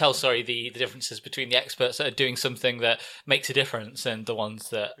 You can tell, the differences between the experts that are doing something that makes a difference and the ones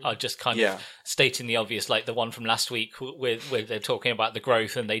that are just kind of stating the obvious, like the one from last week where they're talking about the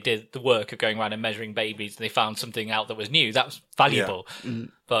growth and they did the work of going around and measuring babies and they found something out that was new. That was valuable. Yeah.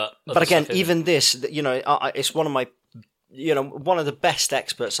 But again, even this, it's one of my... one of the best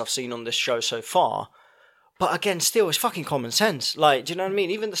experts I've seen on this show so far. But again, still, it's fucking common sense. Like, do you know what I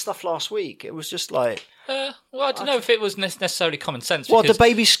mean? Even the stuff last week, it was just like... well, I don't know if it was necessarily common sense. Well, the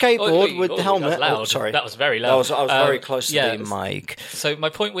baby skateboard with the helmet. That was loud. Sorry. That was very loud. I was very close to the mic. So my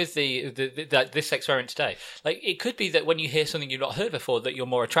point with this experiment today, like, it could be that when you hear something you've not heard before, that you're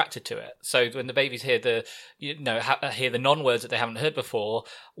more attracted to it. So when the babies hear hear the non-words that they haven't heard before,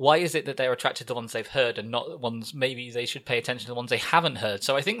 why is it that they're attracted to the ones they've heard and not the ones maybe they should pay attention to the ones they haven't heard?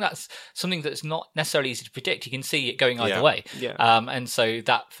 So I think that's something that's not necessarily easy to predict. You can see it going either way. Yeah. And so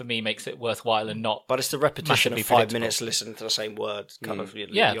that for me makes it worthwhile and not. But it's the repetition of 5 minutes listening to the same word.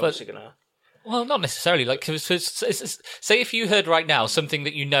 Well, not necessarily. Like, say if you heard right now something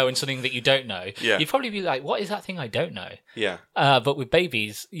that you know and something that you don't know, you'd probably be like, "What is that thing I don't know?" Yeah. But with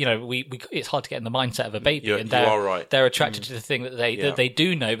babies, it's hard to get in the mindset of a baby, and they're attracted to the thing that they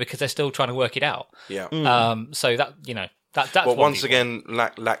do know because they're still trying to work it out. Yeah. So that that's. But once again,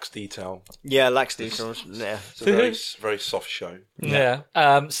 lacks detail. Yeah, lacks detail. Yeah, it's a very very soft show. Yeah.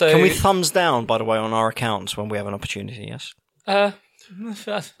 So can we thumbs down, by the way, on our accounts when we have an opportunity? Yes.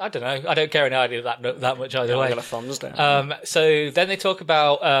 I don't know. I don't care an idea that much either way. I'm gonna thumbs down. So then they talk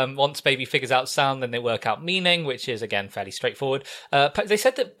about once baby figures out sound, then they work out meaning, which is again fairly straightforward. They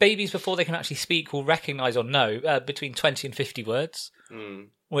said that babies, before they can actually speak, will recognise or know between 20 and 50 words,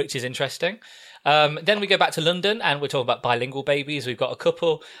 which is interesting. Then we go back to London and we're talking about bilingual babies. We've got a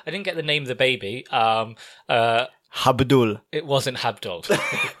couple. I didn't get the name of the baby. Habdul. It wasn't Habdul.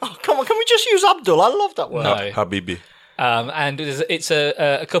 Oh, come on, can we just use Abdul? I love that word. No. Habibi. And it's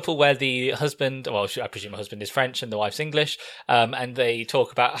a couple where the husband, well, I presume the husband is French and the wife's English, and they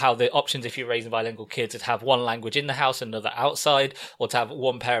talk about how the options if you're raising bilingual kids is to have one language in the house and another outside, or to have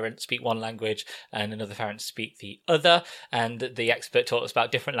one parent speak one language and another parent speak the other. And the expert taught us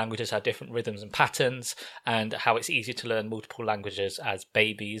about different languages have different rhythms and patterns, and how it's easier to learn multiple languages as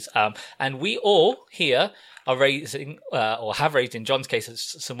babies. And we all here are raising, or have raised in John's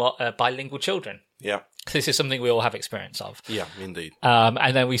case, somewhat bilingual children. Yeah. So this is something we all have experience of. Yeah, indeed.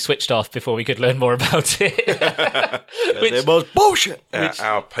 And then we switched off before we could learn more about it. It was bullshit.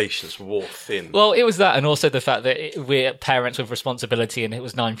 Our patience wore thin. Well, it was that, and also the fact that we're parents with responsibility, and it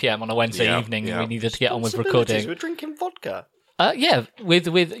was 9 p.m. on a Wednesday evening, and we needed to get on with recording. We're drinking vodka. With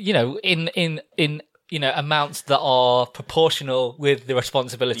in amounts that are proportional with the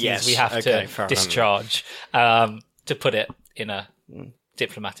responsibilities we have to discharge. To put it in a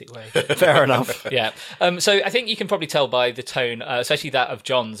diplomatic way. Fair enough. Yeah. So I think you can probably tell by the tone, especially that of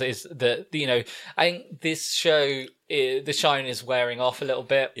John's, is that, I think this show, the shine is wearing off a little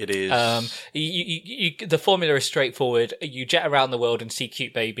bit. It is. The formula is straightforward. You jet around the world and see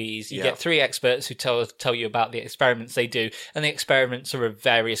cute babies. You get 3 experts who tell you about the experiments they do, and the experiments are of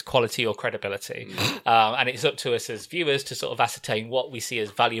various quality or credibility. And it's up to us as viewers to sort of ascertain what we see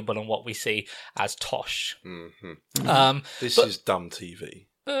as valuable and what we see as tosh. Mm-hmm. This is dumb TV.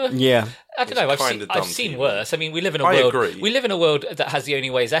 Yeah, I don't know. I've seen worse. I mean, we live in a world. We live in a world that has The Only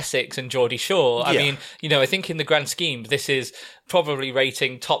Way is Essex and Geordie Shore. I mean, I think in the grand scheme, this is probably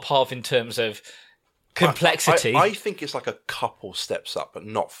rating top half in terms of complexity. I think it's like a couple steps up, but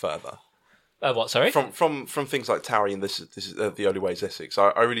not further. What? Sorry. From things like Towery and this is The Only Way is Essex.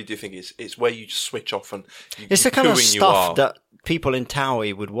 I really do think it's where you just switch off and it's the kind of stuff that people in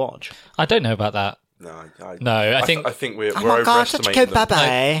Towery would watch. I don't know about that. No, I think we're overestimating them.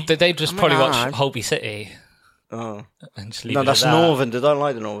 Bye-bye. They'd just probably watch Holby City. Oh. And just leave No, it that's at that. Northern. They don't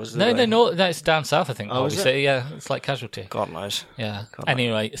like the Northers, do they? No, it's down south, I think. Oh, Holby is it? City, yeah. It's like Casualty. God knows. Yeah. God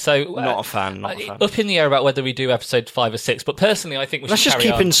Anyway, so... Not a fan. Up in the air about whether we do episode 5 or 6, but personally I think we Let's should just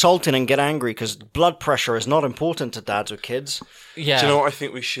carry keep on. insulting and get angry, because blood pressure is not important to dads with kids. Yeah. Do you know what I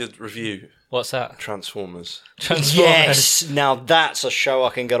think we should review? What's that? Transformers. Yes! Now that's a show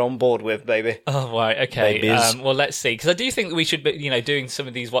I can get on board with, baby. Oh, right, okay. Babies. Well, let's see. Because I do think that we should be, doing some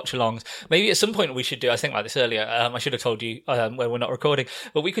of these watch-alongs. Maybe at some point we should do, I think like this earlier, I should have told you when we're not recording,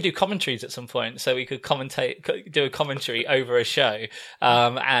 but we could do commentaries at some point. So we could do a commentary over a show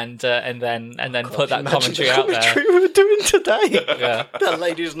and then put that commentary out there. We were doing today. Yeah. That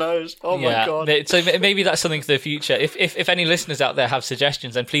lady's nose. Oh, my God. So maybe that's something for the future. If any listeners out there have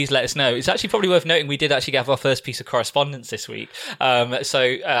suggestions, then please let us know. It's actually probably worth noting we did actually have our first piece of correspondence this week.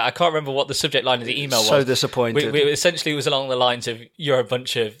 I can't remember what the subject line of the email was. So disappointed. We essentially was along the lines of "You're a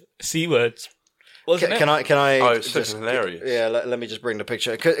bunch of C words." Wasn't it? Can I? Oh, it's just hilarious. Yeah, let me just bring the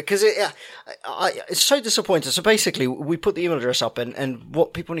picture because it's so disappointing. So basically, we put the email address up, and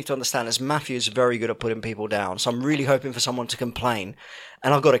what people need to understand is Matthew is very good at putting people down. So I'm really hoping for someone to complain,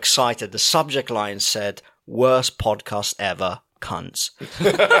 and I got excited. The subject line said "Worst podcast ever." Cunts.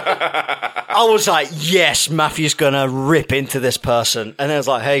 I was like, yes, Matthew's gonna rip into this person. And then I was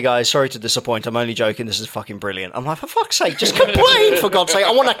like, hey guys, sorry to disappoint. I'm only joking. This is fucking brilliant. I'm like, for fuck's sake, just complain, for God's sake.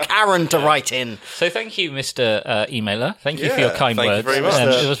 I want a Karen to write in. So thank you, Mr. Emailer. Thank you for your kind words. Thank you very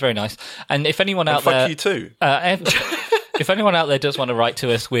much. It was very nice. And if anyone out there... Fuck you too. If anyone out there does want to write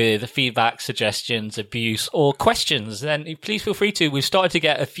to us with feedback, suggestions, abuse, or questions, then please feel free to. We've started to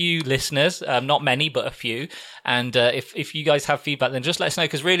get a few listeners, not many, but a few. And if you guys have feedback, then just let us know.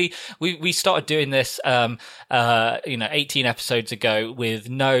 Because really, we started doing this, 18 episodes ago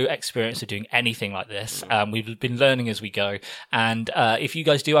with no experience of doing anything like this. We've been learning as we go. And if you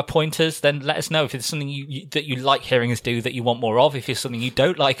guys do have pointers, then let us know. If it's something that you like hearing us do that you want more of, if it's something you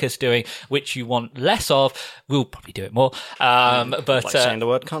don't like us doing, which you want less of, we'll probably do it more. But like saying the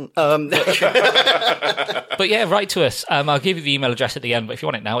word cunt. But yeah, write to us. I'll give you the email address at the end, but if you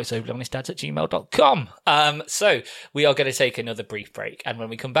want it now, it's overlyhonestdads@gmail.com. So we are going to take another brief break, and when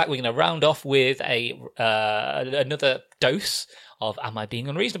we come back, we're going to round off with another dose of Am I Being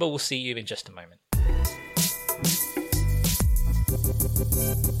Unreasonable? We'll see you in just a moment.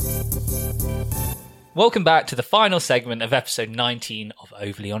 Welcome back to the final segment of episode 19 of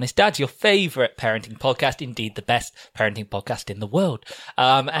Overly Honest Dads, your favourite parenting podcast, indeed the best parenting podcast in the world.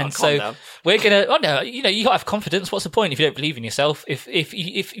 And so we're going to, you got to have confidence. What's the point if you don't believe in yourself? If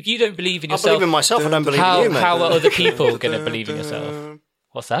you don't believe in yourself... I believe in myself, I don't believe in you, mate. How are other people going to believe in yourself?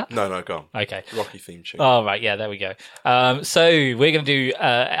 What's that? No, go on. Okay. Rocky theme tune. Oh, right. Yeah, there we go. So we're going to do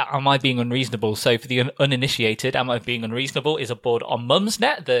Am I Being Unreasonable? So for the uninitiated, Am I Being Unreasonable is a board on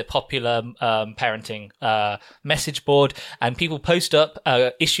Mumsnet, the popular parenting message board. And people post up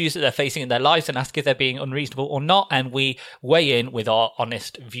issues that they're facing in their lives and ask if they're being unreasonable or not. And we weigh in with our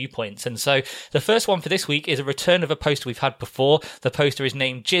honest viewpoints. And so the first one for this week is a return of a poster we've had before. The poster is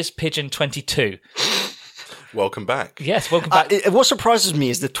named Jizz Pigeon 22. Welcome back. Yes, welcome back. What surprises me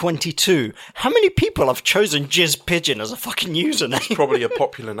is the 22. How many people have chosen Jizz Pigeon as a fucking username? Probably a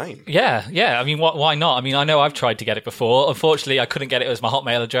popular name. Yeah. I mean, why not? I mean, I know I've tried to get it before. Unfortunately, I couldn't get it as my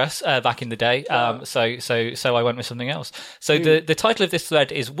Hotmail address back in the day. So I went with something else. So the title of this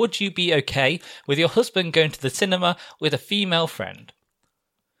thread is, Would you be okay with your husband going to the cinema with a female friend?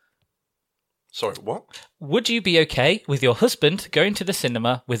 Sorry, what? Would you be okay with your husband going to the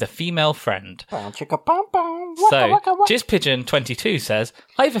cinema with a female friend? So, Jizz Pigeon 22 says,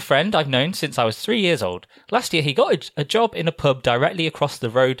 I have a friend I've known since I was 3 years old. Last year he got a job in a pub directly across the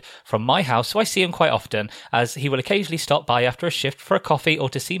road from my house, so I see him quite often, as he will occasionally stop by after a shift for a coffee or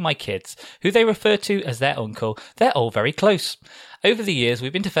to see my kids, who they refer to as their uncle. They're all very close. Over the years,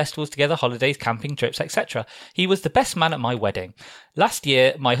 we've been to festivals together, holidays, camping trips, etc. He was the best man at my wedding. Last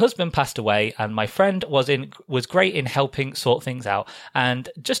year, my husband passed away, and my friend was great in helping sort things out and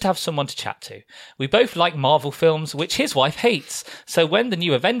just have someone to chat to. We both like Marvel films, which his wife hates. So when the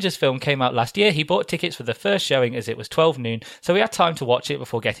new Avengers film came out last year, he bought tickets for the first showing as it was 12 noon, so we had time to watch it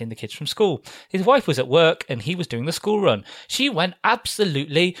before getting the kids from school. His wife was at work, and he was doing the school run. She went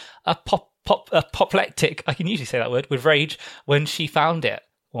absolutely apoplectic, I can usually say that word, with rage when she found it.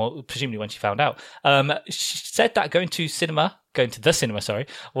 well, presumably when she found out. She said that going to the cinema,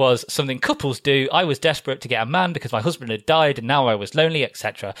 was something couples do. I was desperate to get a man because my husband had died and now I was lonely,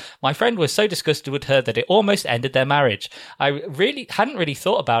 etc. My friend was so disgusted with her that it almost ended their marriage. I hadn't really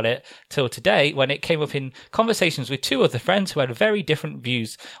thought about it till today when it came up in conversations with two other friends who had very different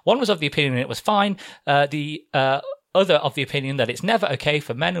views. One was of the opinion it was fine. The other of the opinion that it's never okay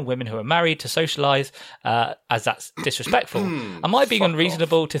for men and women who are married to socialise, as that's disrespectful. Am I being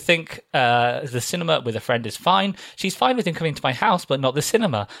unreasonable to think the cinema with a friend is fine? She's fine with him coming to my house, but not the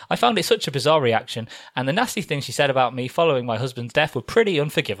cinema. I found it such a bizarre reaction, and the nasty things she said about me following my husband's death were pretty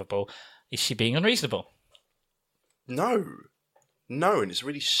unforgivable. Is she being unreasonable? No, and it's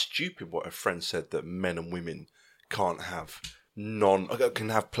really stupid what her friend said, that men and women can have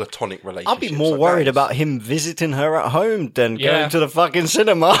platonic relationships. I'd be more worried about him visiting her at home than going to the fucking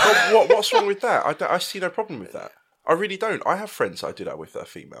cinema. What's wrong with that? I see no problem with that. I really don't. I have friends I do that with that are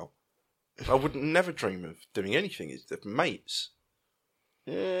female. I would never dream of doing anything. They're mates.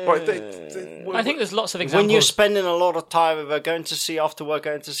 Right, I think there's lots of examples. When you're spending a lot of time with her, going to see after work,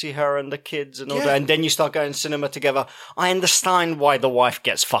 going to see her and the kids and all that, and then you start going to cinema together, I understand why the wife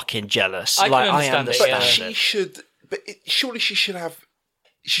gets fucking jealous. I understand it. But she should... But surely she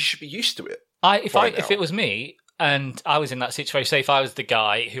should be used to it. If it was me and I was in that situation, say if I was the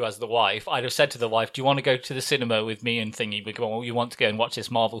guy who has the wife, I'd have said to the wife, do you want to go to the cinema with me and thingy? We go, well, you want to go and watch this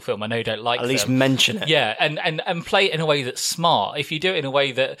Marvel film? I know you don't like At least mention it. Yeah, and play it in a way that's smart. If you do it in a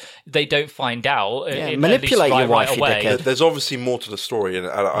way that they don't find out, manipulate your wife, you dickhead. There's obviously more to the story, and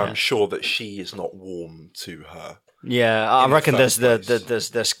I'm sure that she is not warm to her. Yeah, I reckon there's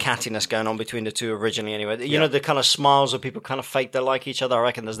cattiness going on between the two originally anyway. You know, the kind of smiles where people kind of fake they like each other. I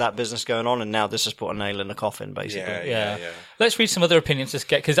reckon there's that business going on, and now this has put a nail in the coffin, basically. Yeah. Let's read some other opinions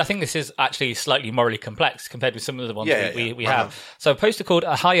because I think this is actually slightly morally complex compared with some of the ones we have. So a poster called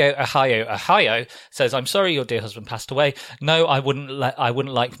Ohio says, I'm sorry your dear husband passed away. No, I wouldn't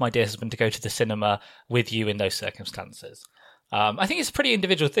like my dear husband to go to the cinema with you in those circumstances. I think it's a pretty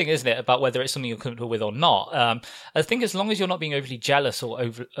individual thing, isn't it, about whether it's something you're comfortable with or not. I think as long as you're not being overly jealous or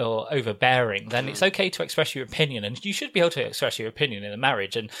overbearing, then it's okay to express your opinion, and you should be able to express your opinion in a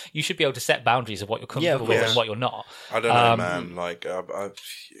marriage, and you should be able to set boundaries of what you're comfortable with and what you're not. I don't know, man. I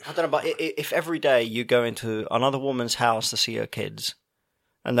don't know, but if every day you go into another woman's house to see her kids,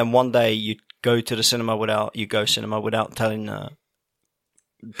 and then one day you go to the cinema without telling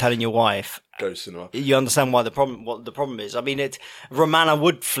your wife. Go cinema. You understand what the problem is. I mean, Romana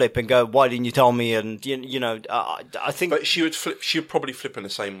would flip and go, "Why didn't you tell me?" And you know, I think. But she would flip. She would probably flip in the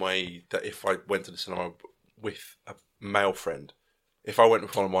same way that if I went to the cinema with a male friend. If I went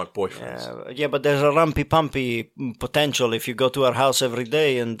with one of my boyfriends. Yeah, but there's a rumpy-pumpy potential if you go to her house every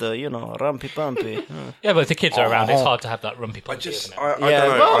day and, rumpy-pumpy. Yeah, but if the kids are around, it's hard to have that rumpy-pumpy, isn't it? I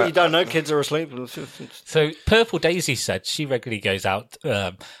don't know. You don't know. Kids are asleep. So Purple Daisy said she regularly goes out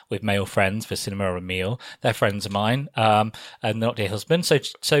with male friends for cinema or a meal. They're friends of mine, and not their husband,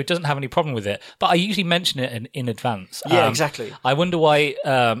 so doesn't have any problem with it. But I usually mention it in advance. Yeah, exactly. I wonder why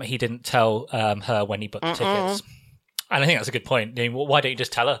he didn't tell her when he booked the tickets. And I think that's a good point. I mean, why don't you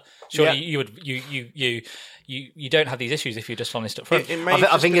just tell her? Surely you don't have these issues if you're just honest up front.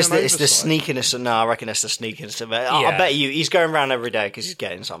 I think it's the sneakiness. No, I reckon it's the sneakiness of it. I bet you he's going around every day because he's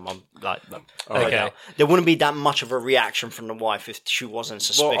getting someone okay. There wouldn't be that much of a reaction from the wife if she wasn't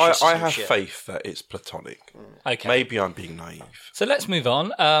suspicious. Well, I have faith that it's platonic. Okay, maybe I'm being naive. So let's move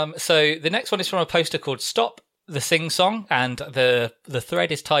on. So the next one is from a poster called "Stop the Sing Song," and the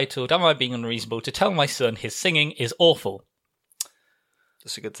thread is titled, "Am I being unreasonable to tell my son his singing is awful?"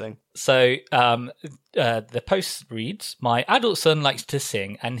 That's a good thing. So the post reads, "My adult son likes to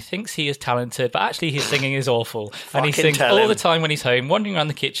sing and thinks he is talented, but actually his singing is awful. And he sings all the time when he's home, wandering around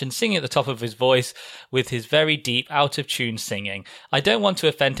the kitchen, singing at the top of his voice with his very deep, out-of-tune singing. I don't want to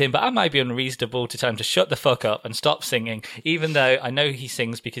offend him, but I might be unreasonable to tell him to shut the fuck up and stop singing, even though I know he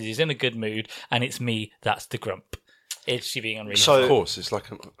sings because he's in a good mood, and it's me that's the grump." Is she being unreasonable? So, of course, it's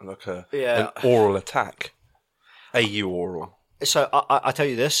like an oral attack. AU oral. So I tell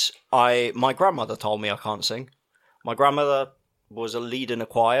you this, my grandmother told me I can't sing. My grandmother was a lead in a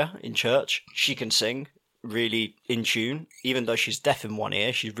choir in church. She can sing, really in tune. Even though she's deaf in one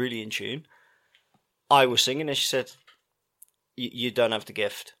ear, she's really in tune. I was singing and she said, you don't have the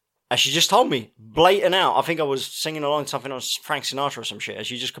gift. And she just told me, blatant out. I think I was singing along something on Frank Sinatra or some shit, and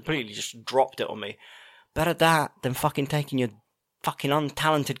she just completely just dropped it on me. Better that than fucking taking your fucking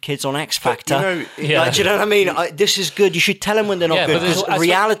untalented kids on X Factor. You know, Like, do you know what I mean? This is good. You should tell them when they're not good, because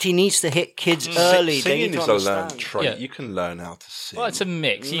reality needs to hit kids early. Singing is a learned trait. Yeah. You can learn how to sing. Well, it's a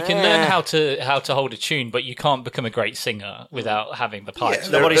mix. You can learn how to hold a tune, but you can't become a great singer without having the pipes.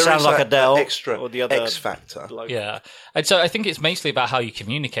 Nobody sounds like Adele extra or the other X Factor. Yeah, and so I think it's mostly about how you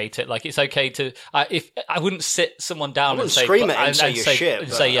communicate it. Like, it's okay to if I wouldn't sit someone down and say, scream at it and say you're shit.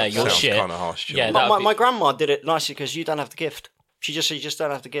 And say, yeah, you're shit. Kind of harsh. Yeah, my grandma did it nicely because you don't have the gift. She just said, you just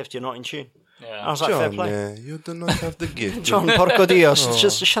don't have the gift. You're not in tune. Yeah. I was like, John, fair play. Yeah, you do not have the gift. John, porco Dios,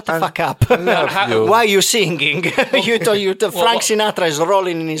 just shut the fuck up. Why are you singing? Frank Sinatra is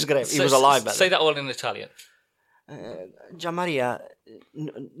rolling in his grave. He was alive back then. Say that all in Italian. Gianmaria,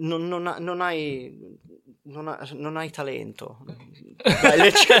 non hai talento.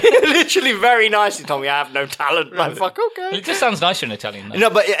 Literally very nicely told me I have no talent. Like, fuck, okay. It just sounds nicer in Italian, though. No,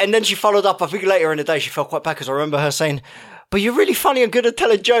 and then she followed up. I think later in the day she felt quite bad because I remember her saying, "But you're really funny and good at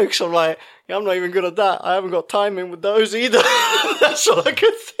telling jokes." I'm like, yeah, I'm not even good at that. I haven't got timing with those either. That's all I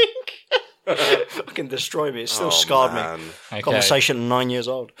could think. Fucking destroy me. It still scarred me. Okay. Conversation at 9 years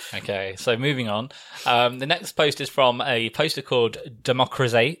old. Okay, so moving on. The next post is from a poster called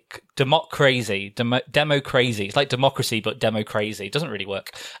Democrazy. It's like democracy, but demo crazy. It doesn't really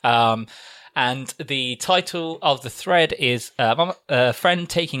work. And the title of the thread is a friend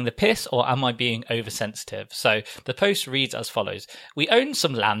taking the piss, or am I being oversensitive? So the post reads as follows. We own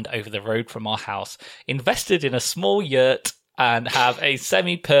some land over the road from our house, invested in a small yurt, and have a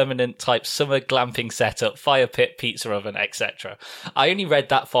semi-permanent type summer glamping setup, fire pit, pizza oven, etc. I only read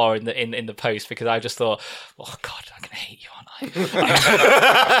that far in the post because I just thought, oh God, I'm going to hate you, aren't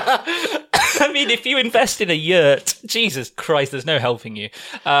I? I mean, if you invest in a yurt, Jesus Christ, there's no helping you.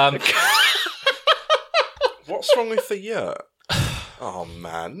 What's wrong with the yurt? Oh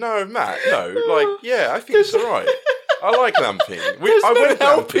man, no, Matt, no. Like, yeah, I think it's all right. I like glamping. I went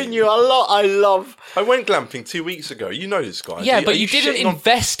helping you a lot. I went glamping 2 weeks ago. You know this guy. Yeah, but you didn't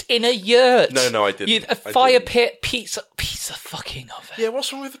invest in a yurt. No, I didn't. A fire pit, pizza fucking oven. Yeah,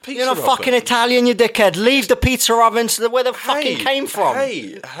 what's wrong with the pizza You're not oven? fucking Italian, you dickhead. Leave the pizza oven to where the fucking came from.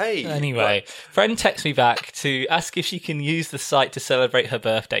 Hey. Anyway, friend texts me back to ask if she can use the site to celebrate her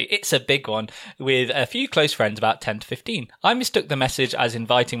birthday. It's a big one, with a few close friends, about 10 to 15. I mistook the message as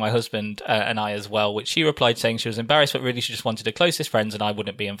inviting my husband and I as well, which she replied saying she was embarrassed, but really she just wanted her closest friends and I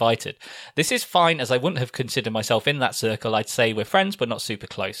wouldn't be invited. This is fine, as I wouldn't have considered myself in that circle. I'd say we're friends, but not super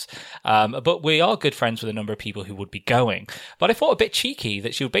close. But we are good friends with a number of people who would be going. But I thought a bit cheeky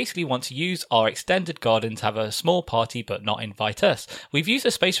that she would basically want to use our extended garden to have a small party, but not invite us. We've used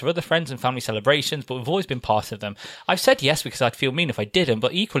the space for other friends and family celebrations, but we've always been part of them. I've said yes because I'd feel mean if I didn't,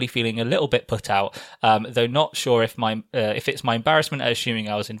 but equally feeling a little bit put out, though not sure if it's my embarrassment at assuming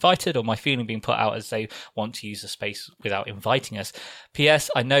I was invited or my feeling being put out as they want to use the space without inviting us.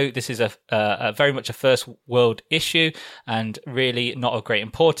 P.S. I know this is a very much a first world issue and really not of great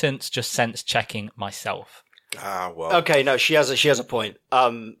importance, just sense checking myself. Well. Okay, no, she has a point.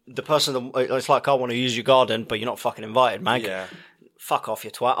 The person it's like, I want to use your garden, but you're not fucking invited, Mag. Yeah. Fuck off,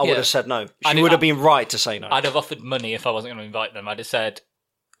 you twat. I would have said no. She would have been right to say no. I'd have offered money if I wasn't going to invite them. I'd have said,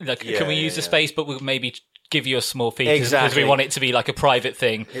 look, can we use the space, but we'll maybe give you a small fee because we want it to be be a private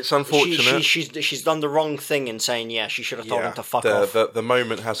thing. It's unfortunate. She's done the wrong thing in saying she should have told him to fuck off. The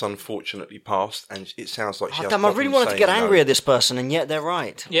moment has unfortunately passed, and it sounds like she has damn, I really wanted to get angry at this person, and yet they're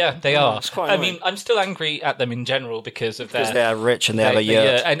right. Yeah, they are. It's quite annoying. I mean, I'm still angry at them in general because they're rich and they have a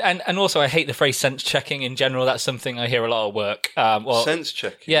yurt. And also I hate the phrase sense checking in general. That's something I hear a lot at work. Sense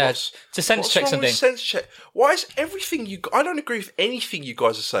checking? Yeah, to sense check something. Sense check? Why is everything I don't agree with anything you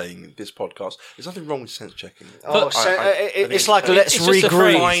guys are saying in this podcast. There's nothing wrong with sense checking. It's like, let's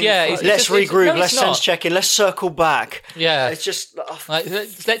regroup. Let's regroup. Let's sense check in. Let's circle back. Yeah. It's just...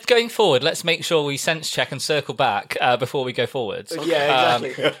 let's going forward, let's make sure we sense check and circle back before we go forwards. Yeah,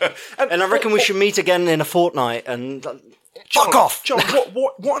 exactly. And I reckon we should meet again in a fortnight and... Fuck off! John,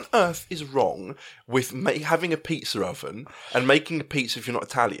 what on earth is wrong with having a pizza oven and making a pizza if you're not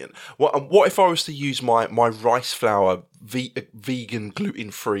Italian? What if I was to use my rice flour, vegan,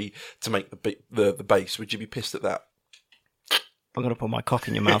 gluten-free, to make the base? Would you be pissed at that? I'm going to put my cock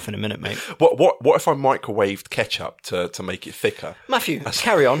in your mouth in a minute, mate. What if I microwaved ketchup to make it thicker? Matthew,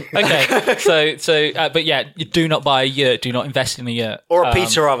 carry on. Okay, but yeah, you do not buy a yurt, do not invest in a yurt. Or a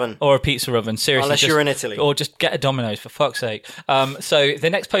pizza oven. Or a pizza oven, seriously. Unless you're in Italy. Or just get a Domino's, for fuck's sake. So the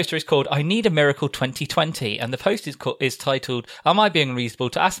next poster is called I Need a Miracle 2020, and the post is titled, Am I being unreasonable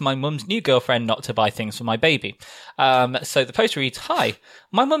to ask my mum's new girlfriend not to buy things for my baby? So the poster reads, Hi,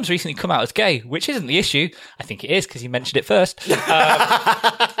 my mum's recently come out as gay, which isn't the issue. I think it is, because you mentioned it first.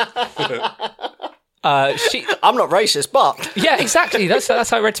 I'm not racist, but Yeah, exactly. That's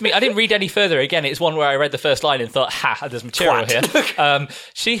how it read to me. I didn't read any further. Again, it's one where I read the first line and thought, ha, there's material here.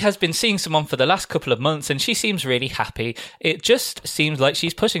 She has been seeing someone for the last couple of months and she seems really happy. It just seems like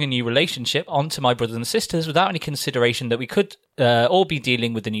she's putting a new relationship onto my brothers and sisters without any consideration that we could all be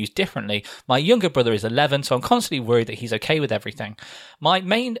dealing with the news differently. My younger brother is 11, so I'm constantly worried that he's okay with everything. My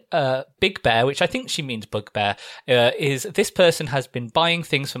main big bear, which I think she means bugbear, is this person has been buying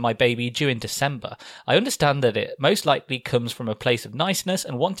things for my baby due in December. I understand that it most likely comes from a place of niceness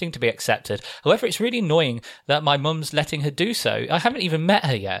and wanting to be accepted. However, it's really annoying that my mum's letting her do so. I haven't even met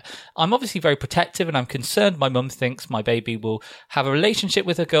her yet. I'm obviously very protective and I'm concerned my mum thinks my baby will have a relationship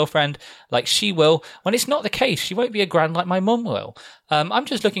with her girlfriend like she will, when it's not the case. She won't be a grand like my mum will. I'm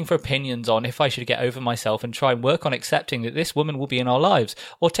just looking for opinions on if I should get over myself and try and work on accepting that this woman will be in our lives,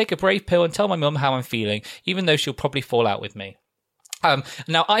 or take a brave pill and tell my mum how I'm feeling, even though she'll probably fall out with me.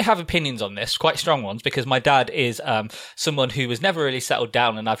 Now, I have opinions on this, quite strong ones, because my dad is someone who was never really settled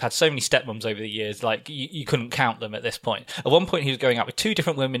down, and I've had so many stepmoms over the years, like you couldn't count them at this point. At one point, he was going out with 2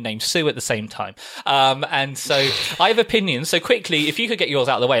 different women named Sue at the same time. And so I have opinions. So quickly, if you could get yours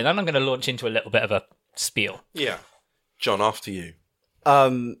out of the way, and then I'm going to launch into a little bit of a spiel. Yeah. John, after you.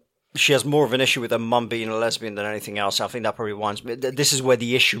 She has more of an issue with her mum being a lesbian than anything else. I think that probably winds me. This is where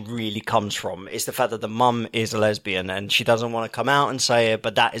the issue really comes from. It's the fact that the mum is a lesbian and she doesn't want to come out and say it,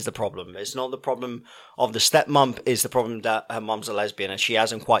 but that is the problem. It's not the problem of the stepmom, it's the problem that her mum's a lesbian and she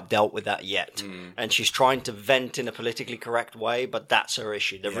hasn't quite dealt with that yet. And she's trying to vent in a politically correct way, but that's her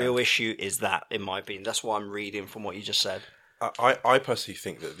issue. The real issue is that, in my opinion. That's what I'm reading from what you just said. I personally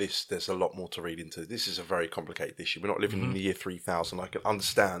think that there's a lot more to read into. This is a very complicated issue. We're not living in the year 3000. I can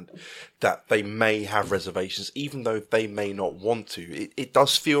understand that they may have reservations, even though they may not want to. It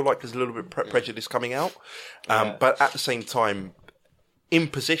does feel like there's a little bit of prejudice coming out. But at the same time,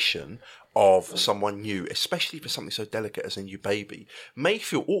 imposition of someone new, especially for something so delicate as a new baby, may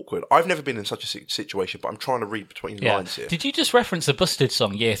feel awkward. I've never been in such a situation, but I'm trying to read between the lines here. Did you just reference the Busted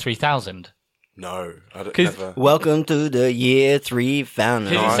song, Year 3000? No, I don't never. Welcome to the year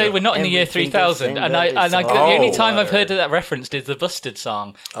 3000. Did you say we're not in the year 3000? The only time I've heard of that referenced is the Busted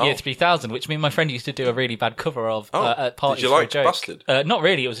song, Year 3000, which me and my friend used to do a really bad cover of at parties. Did you like for a joke. Busted? Not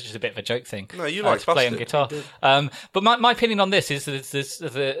really. It was just a bit of a joke thing. No, you like to play on Busted. guitar. But my opinion on this is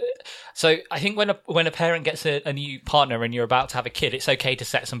so I think when a parent gets a new partner and you're about to have a kid, it's okay to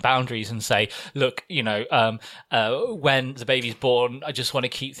set some boundaries and say, look, when the baby's born, I just want to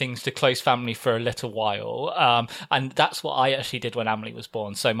keep things to close family for a little while. And that's what I actually did when Emily was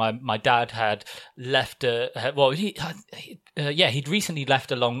born. So my dad had left he'd recently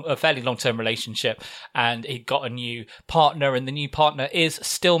left a fairly long-term relationship and he'd got a new partner, and the new partner is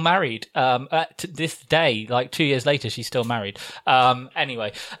still married. To this day, like 2 years later, she's still married.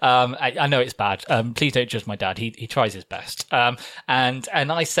 Anyway, I know it's bad. Please don't judge my dad. He tries his best. And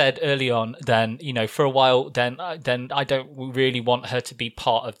I said early on, then, for a while, then I don't really want her to be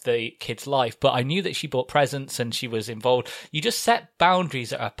part of the kid's life. But I knew that she bought presents and she was involved. You just set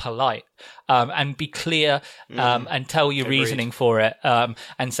boundaries that are polite. And be clear and tell your reasoning for it,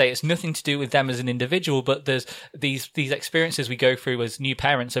 and say it's nothing to do with them as an individual, but there's these experiences we go through as new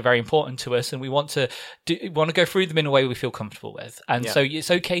parents are very important to us, and we want to go through them in a way we feel comfortable with. And so it's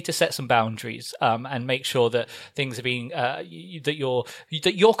okay to set some boundaries and make sure that things are being that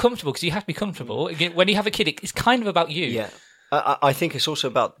you're comfortable, because you have to be comfortable. When you have a kid, it's kind of about you. Yeah, I think it's also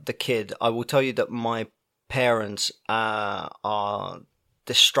about the kid. I will tell you that my parents are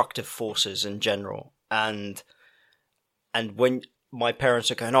destructive forces in general, and when my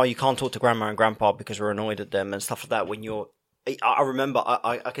parents are going, you can't talk to grandma and grandpa because we're annoyed at them and stuff like that, I remember,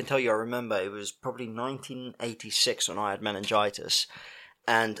 I can tell you, I remember it was probably 1986 when I had meningitis,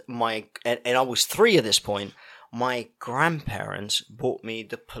 and I was 3 at this point. My grandparents bought me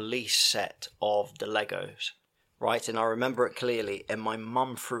the police set of the Legos. Right, and I remember it clearly, and my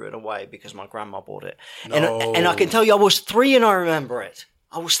mum threw it away because my grandma bought it. No. And I can tell you, I was 3 and I remember it.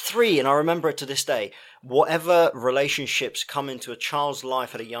 I was 3 and I remember it to this day. Whatever relationships come into a child's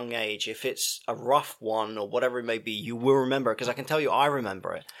life at a young age, if it's a rough one or whatever it may be, you will remember it, because I can tell you I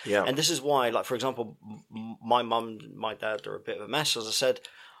remember it. Yeah. And this is why, like, for example, my mum, my dad are a bit of a mess. As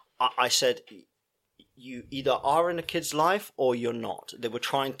I said, you either are in a kid's life or you're not. They were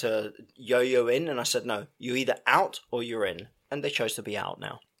trying to yo-yo in, and I said, no, you're either out or you're in. And they chose to be out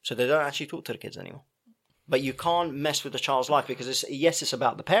now. So they don't actually talk to the kids anymore. But you can't mess with the child's life, because it's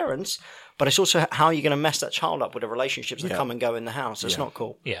about the parents, but it's also how you're going to mess that child up with the relationships that come and go in the house. It's not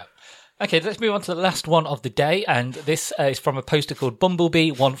cool. Yeah. Okay, let's move on to the last one of the day, and this is from a poster called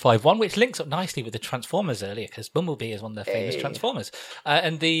Bumblebee151, which links up nicely with the Transformers earlier, because Bumblebee is one of their famous Transformers.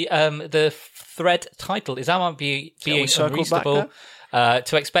 And the thread title is "Am I being unreasonable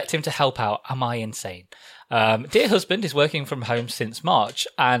to expect him to help out? Am I insane?" Dear husband is working from home since March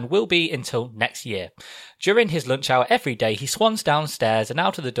and will be until next year. During his lunch hour every day, he swans downstairs and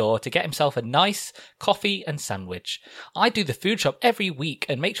out of the door to get himself a nice coffee and sandwich. I do the food shop every week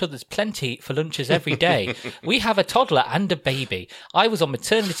and make sure there's plenty for lunches every day. We have a toddler and a baby. I was on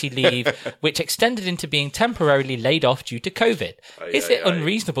maternity leave, which extended into being temporarily laid off due to COVID. Is it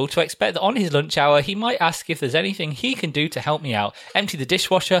unreasonable to expect that on his lunch hour, he might ask if there's anything he can do to help me out? Empty the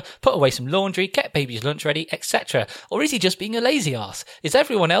dishwasher, put away some laundry, get baby's lunch ready, etc. Or is he just being a lazy ass? Is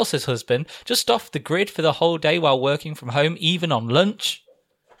everyone else's husband just off the grid for the whole day while working from home, even on lunch?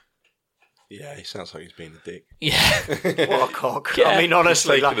 Yeah, he sounds like he's being a dick. Yeah. What a cock. Yeah. I mean,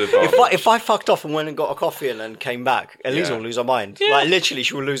 honestly, like, Taking advantage. if I fucked off and went and got a coffee and then came back, Elisa will lose her mind. Yeah. Like, literally,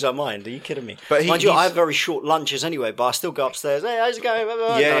 she will lose her mind. Are you kidding me? But Mind you, I have very short lunches anyway, but I still go upstairs. Hey, how's it going? And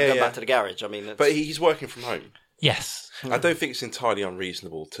I go back to the garage. I mean, it's... But he's working from home. Yes. I don't think it's entirely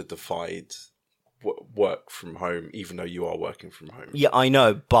unreasonable to divide work from home, even though you are working from home. Yeah, I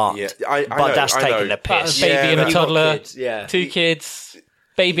know, but I know, that's I taking know. the piss. Baby and a You've got toddler. kids, yeah. 2 kids.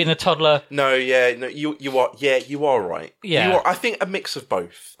 Baby and a toddler. No, you are. Yeah, you are right. Yeah. You are, I think a mix of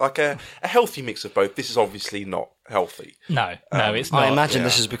both, like a healthy mix of both. This is obviously not healthy. No, it's not. I imagine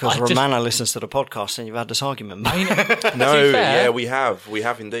this is because I just- Romana listens to the podcast and you've had this argument. I mean, No, to be fair, yeah, we have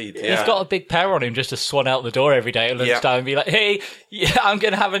indeed. Yeah. he's got a big pair on him just to swan out the door every day at lunchtime and be like, hey, I'm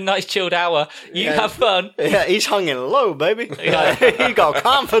going to have a nice chilled hour. You have fun. Yeah, he's hanging low, baby. He got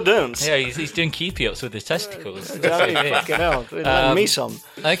confidence. Yeah, he's doing keepy ups with his testicles. Fucking hell. Lend me some.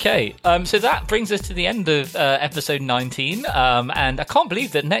 Okay, so that brings us to the end of episode 19, and I can't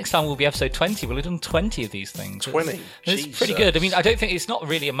believe that next time will be episode 20. We'll have done 20 of these things. 20. It's Jesus. pretty good. I mean, I don't think it's not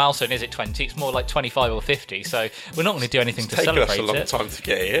really a milestone, is it? 20. It's more like 25 or 50. So we're not going to do anything to Taken celebrate us a long it. time to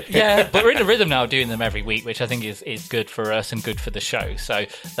get here. Yeah, but we're in a rhythm now, doing them every week, which I think is good for us and good for the show. So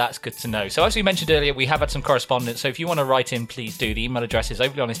that's good to know. So as we mentioned earlier, we have had some correspondence. So if you want to write in, please do. The email address is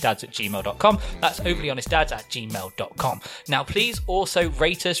overlyhonestdads@gmail.com. That's overlyhonestdads@gmail.com. Now, please also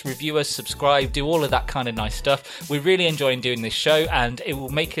rate us, review us, subscribe, do all of that kind of nice stuff. We're really enjoying doing this show, and it will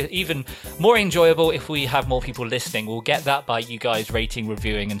make it even more enjoyable if we have more people listening. We'll get that by you guys rating,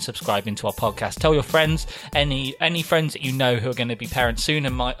 reviewing, and subscribing to our podcast. Tell your friends, any friends that you know who are going to be parents soon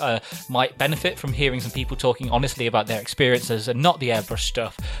and might benefit from hearing some people talking honestly about their experiences and not the airbrush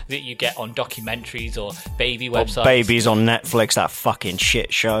stuff that you get on documentaries or baby websites. Babies on Netflix, that fucking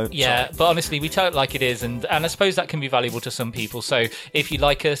shit show. Yeah, but honestly, we tell it like it is, and I suppose that can be valuable to some people. So if you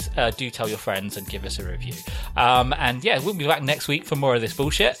like us, do tell your friends and give us a review. And yeah, we'll be back next week for more of this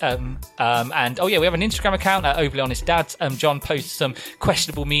bullshit. And oh yeah, we have an Instagram account at Overly Honest Dads. John posts some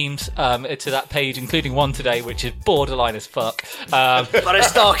questionable memes to that page, including one today, which is borderline as fuck. But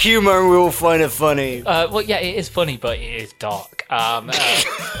it's dark humour and we all find it funny. Well, yeah, it is funny, but it is dark.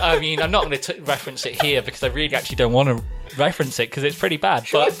 I mean, I'm not going to reference it here because I really actually don't want to reference it because it's pretty bad.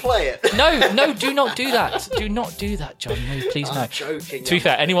 Should I play it? No, do not do that. Do not do that, John. No, please no. Joking. To be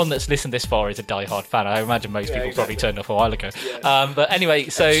fair, anyone that's listened this far is a die-hard fan. I imagine most people probably turned off a while ago. Yeah. But anyway,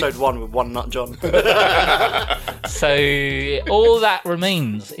 so Episode 1 with One Nut John. so all that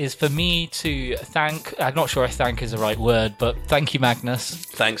remains is for me to thank. I'm not sure if thank is the right word, but thank you, Magnus.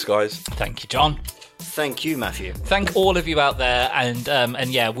 Thanks, guys. Thank you, John. Thank you, Matthew. Thank all of you out there, and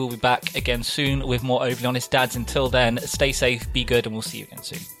yeah, we'll be back again soon with more Overly Honest Dads. Until then, stay safe, be good, and we'll see you again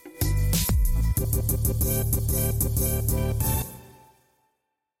soon.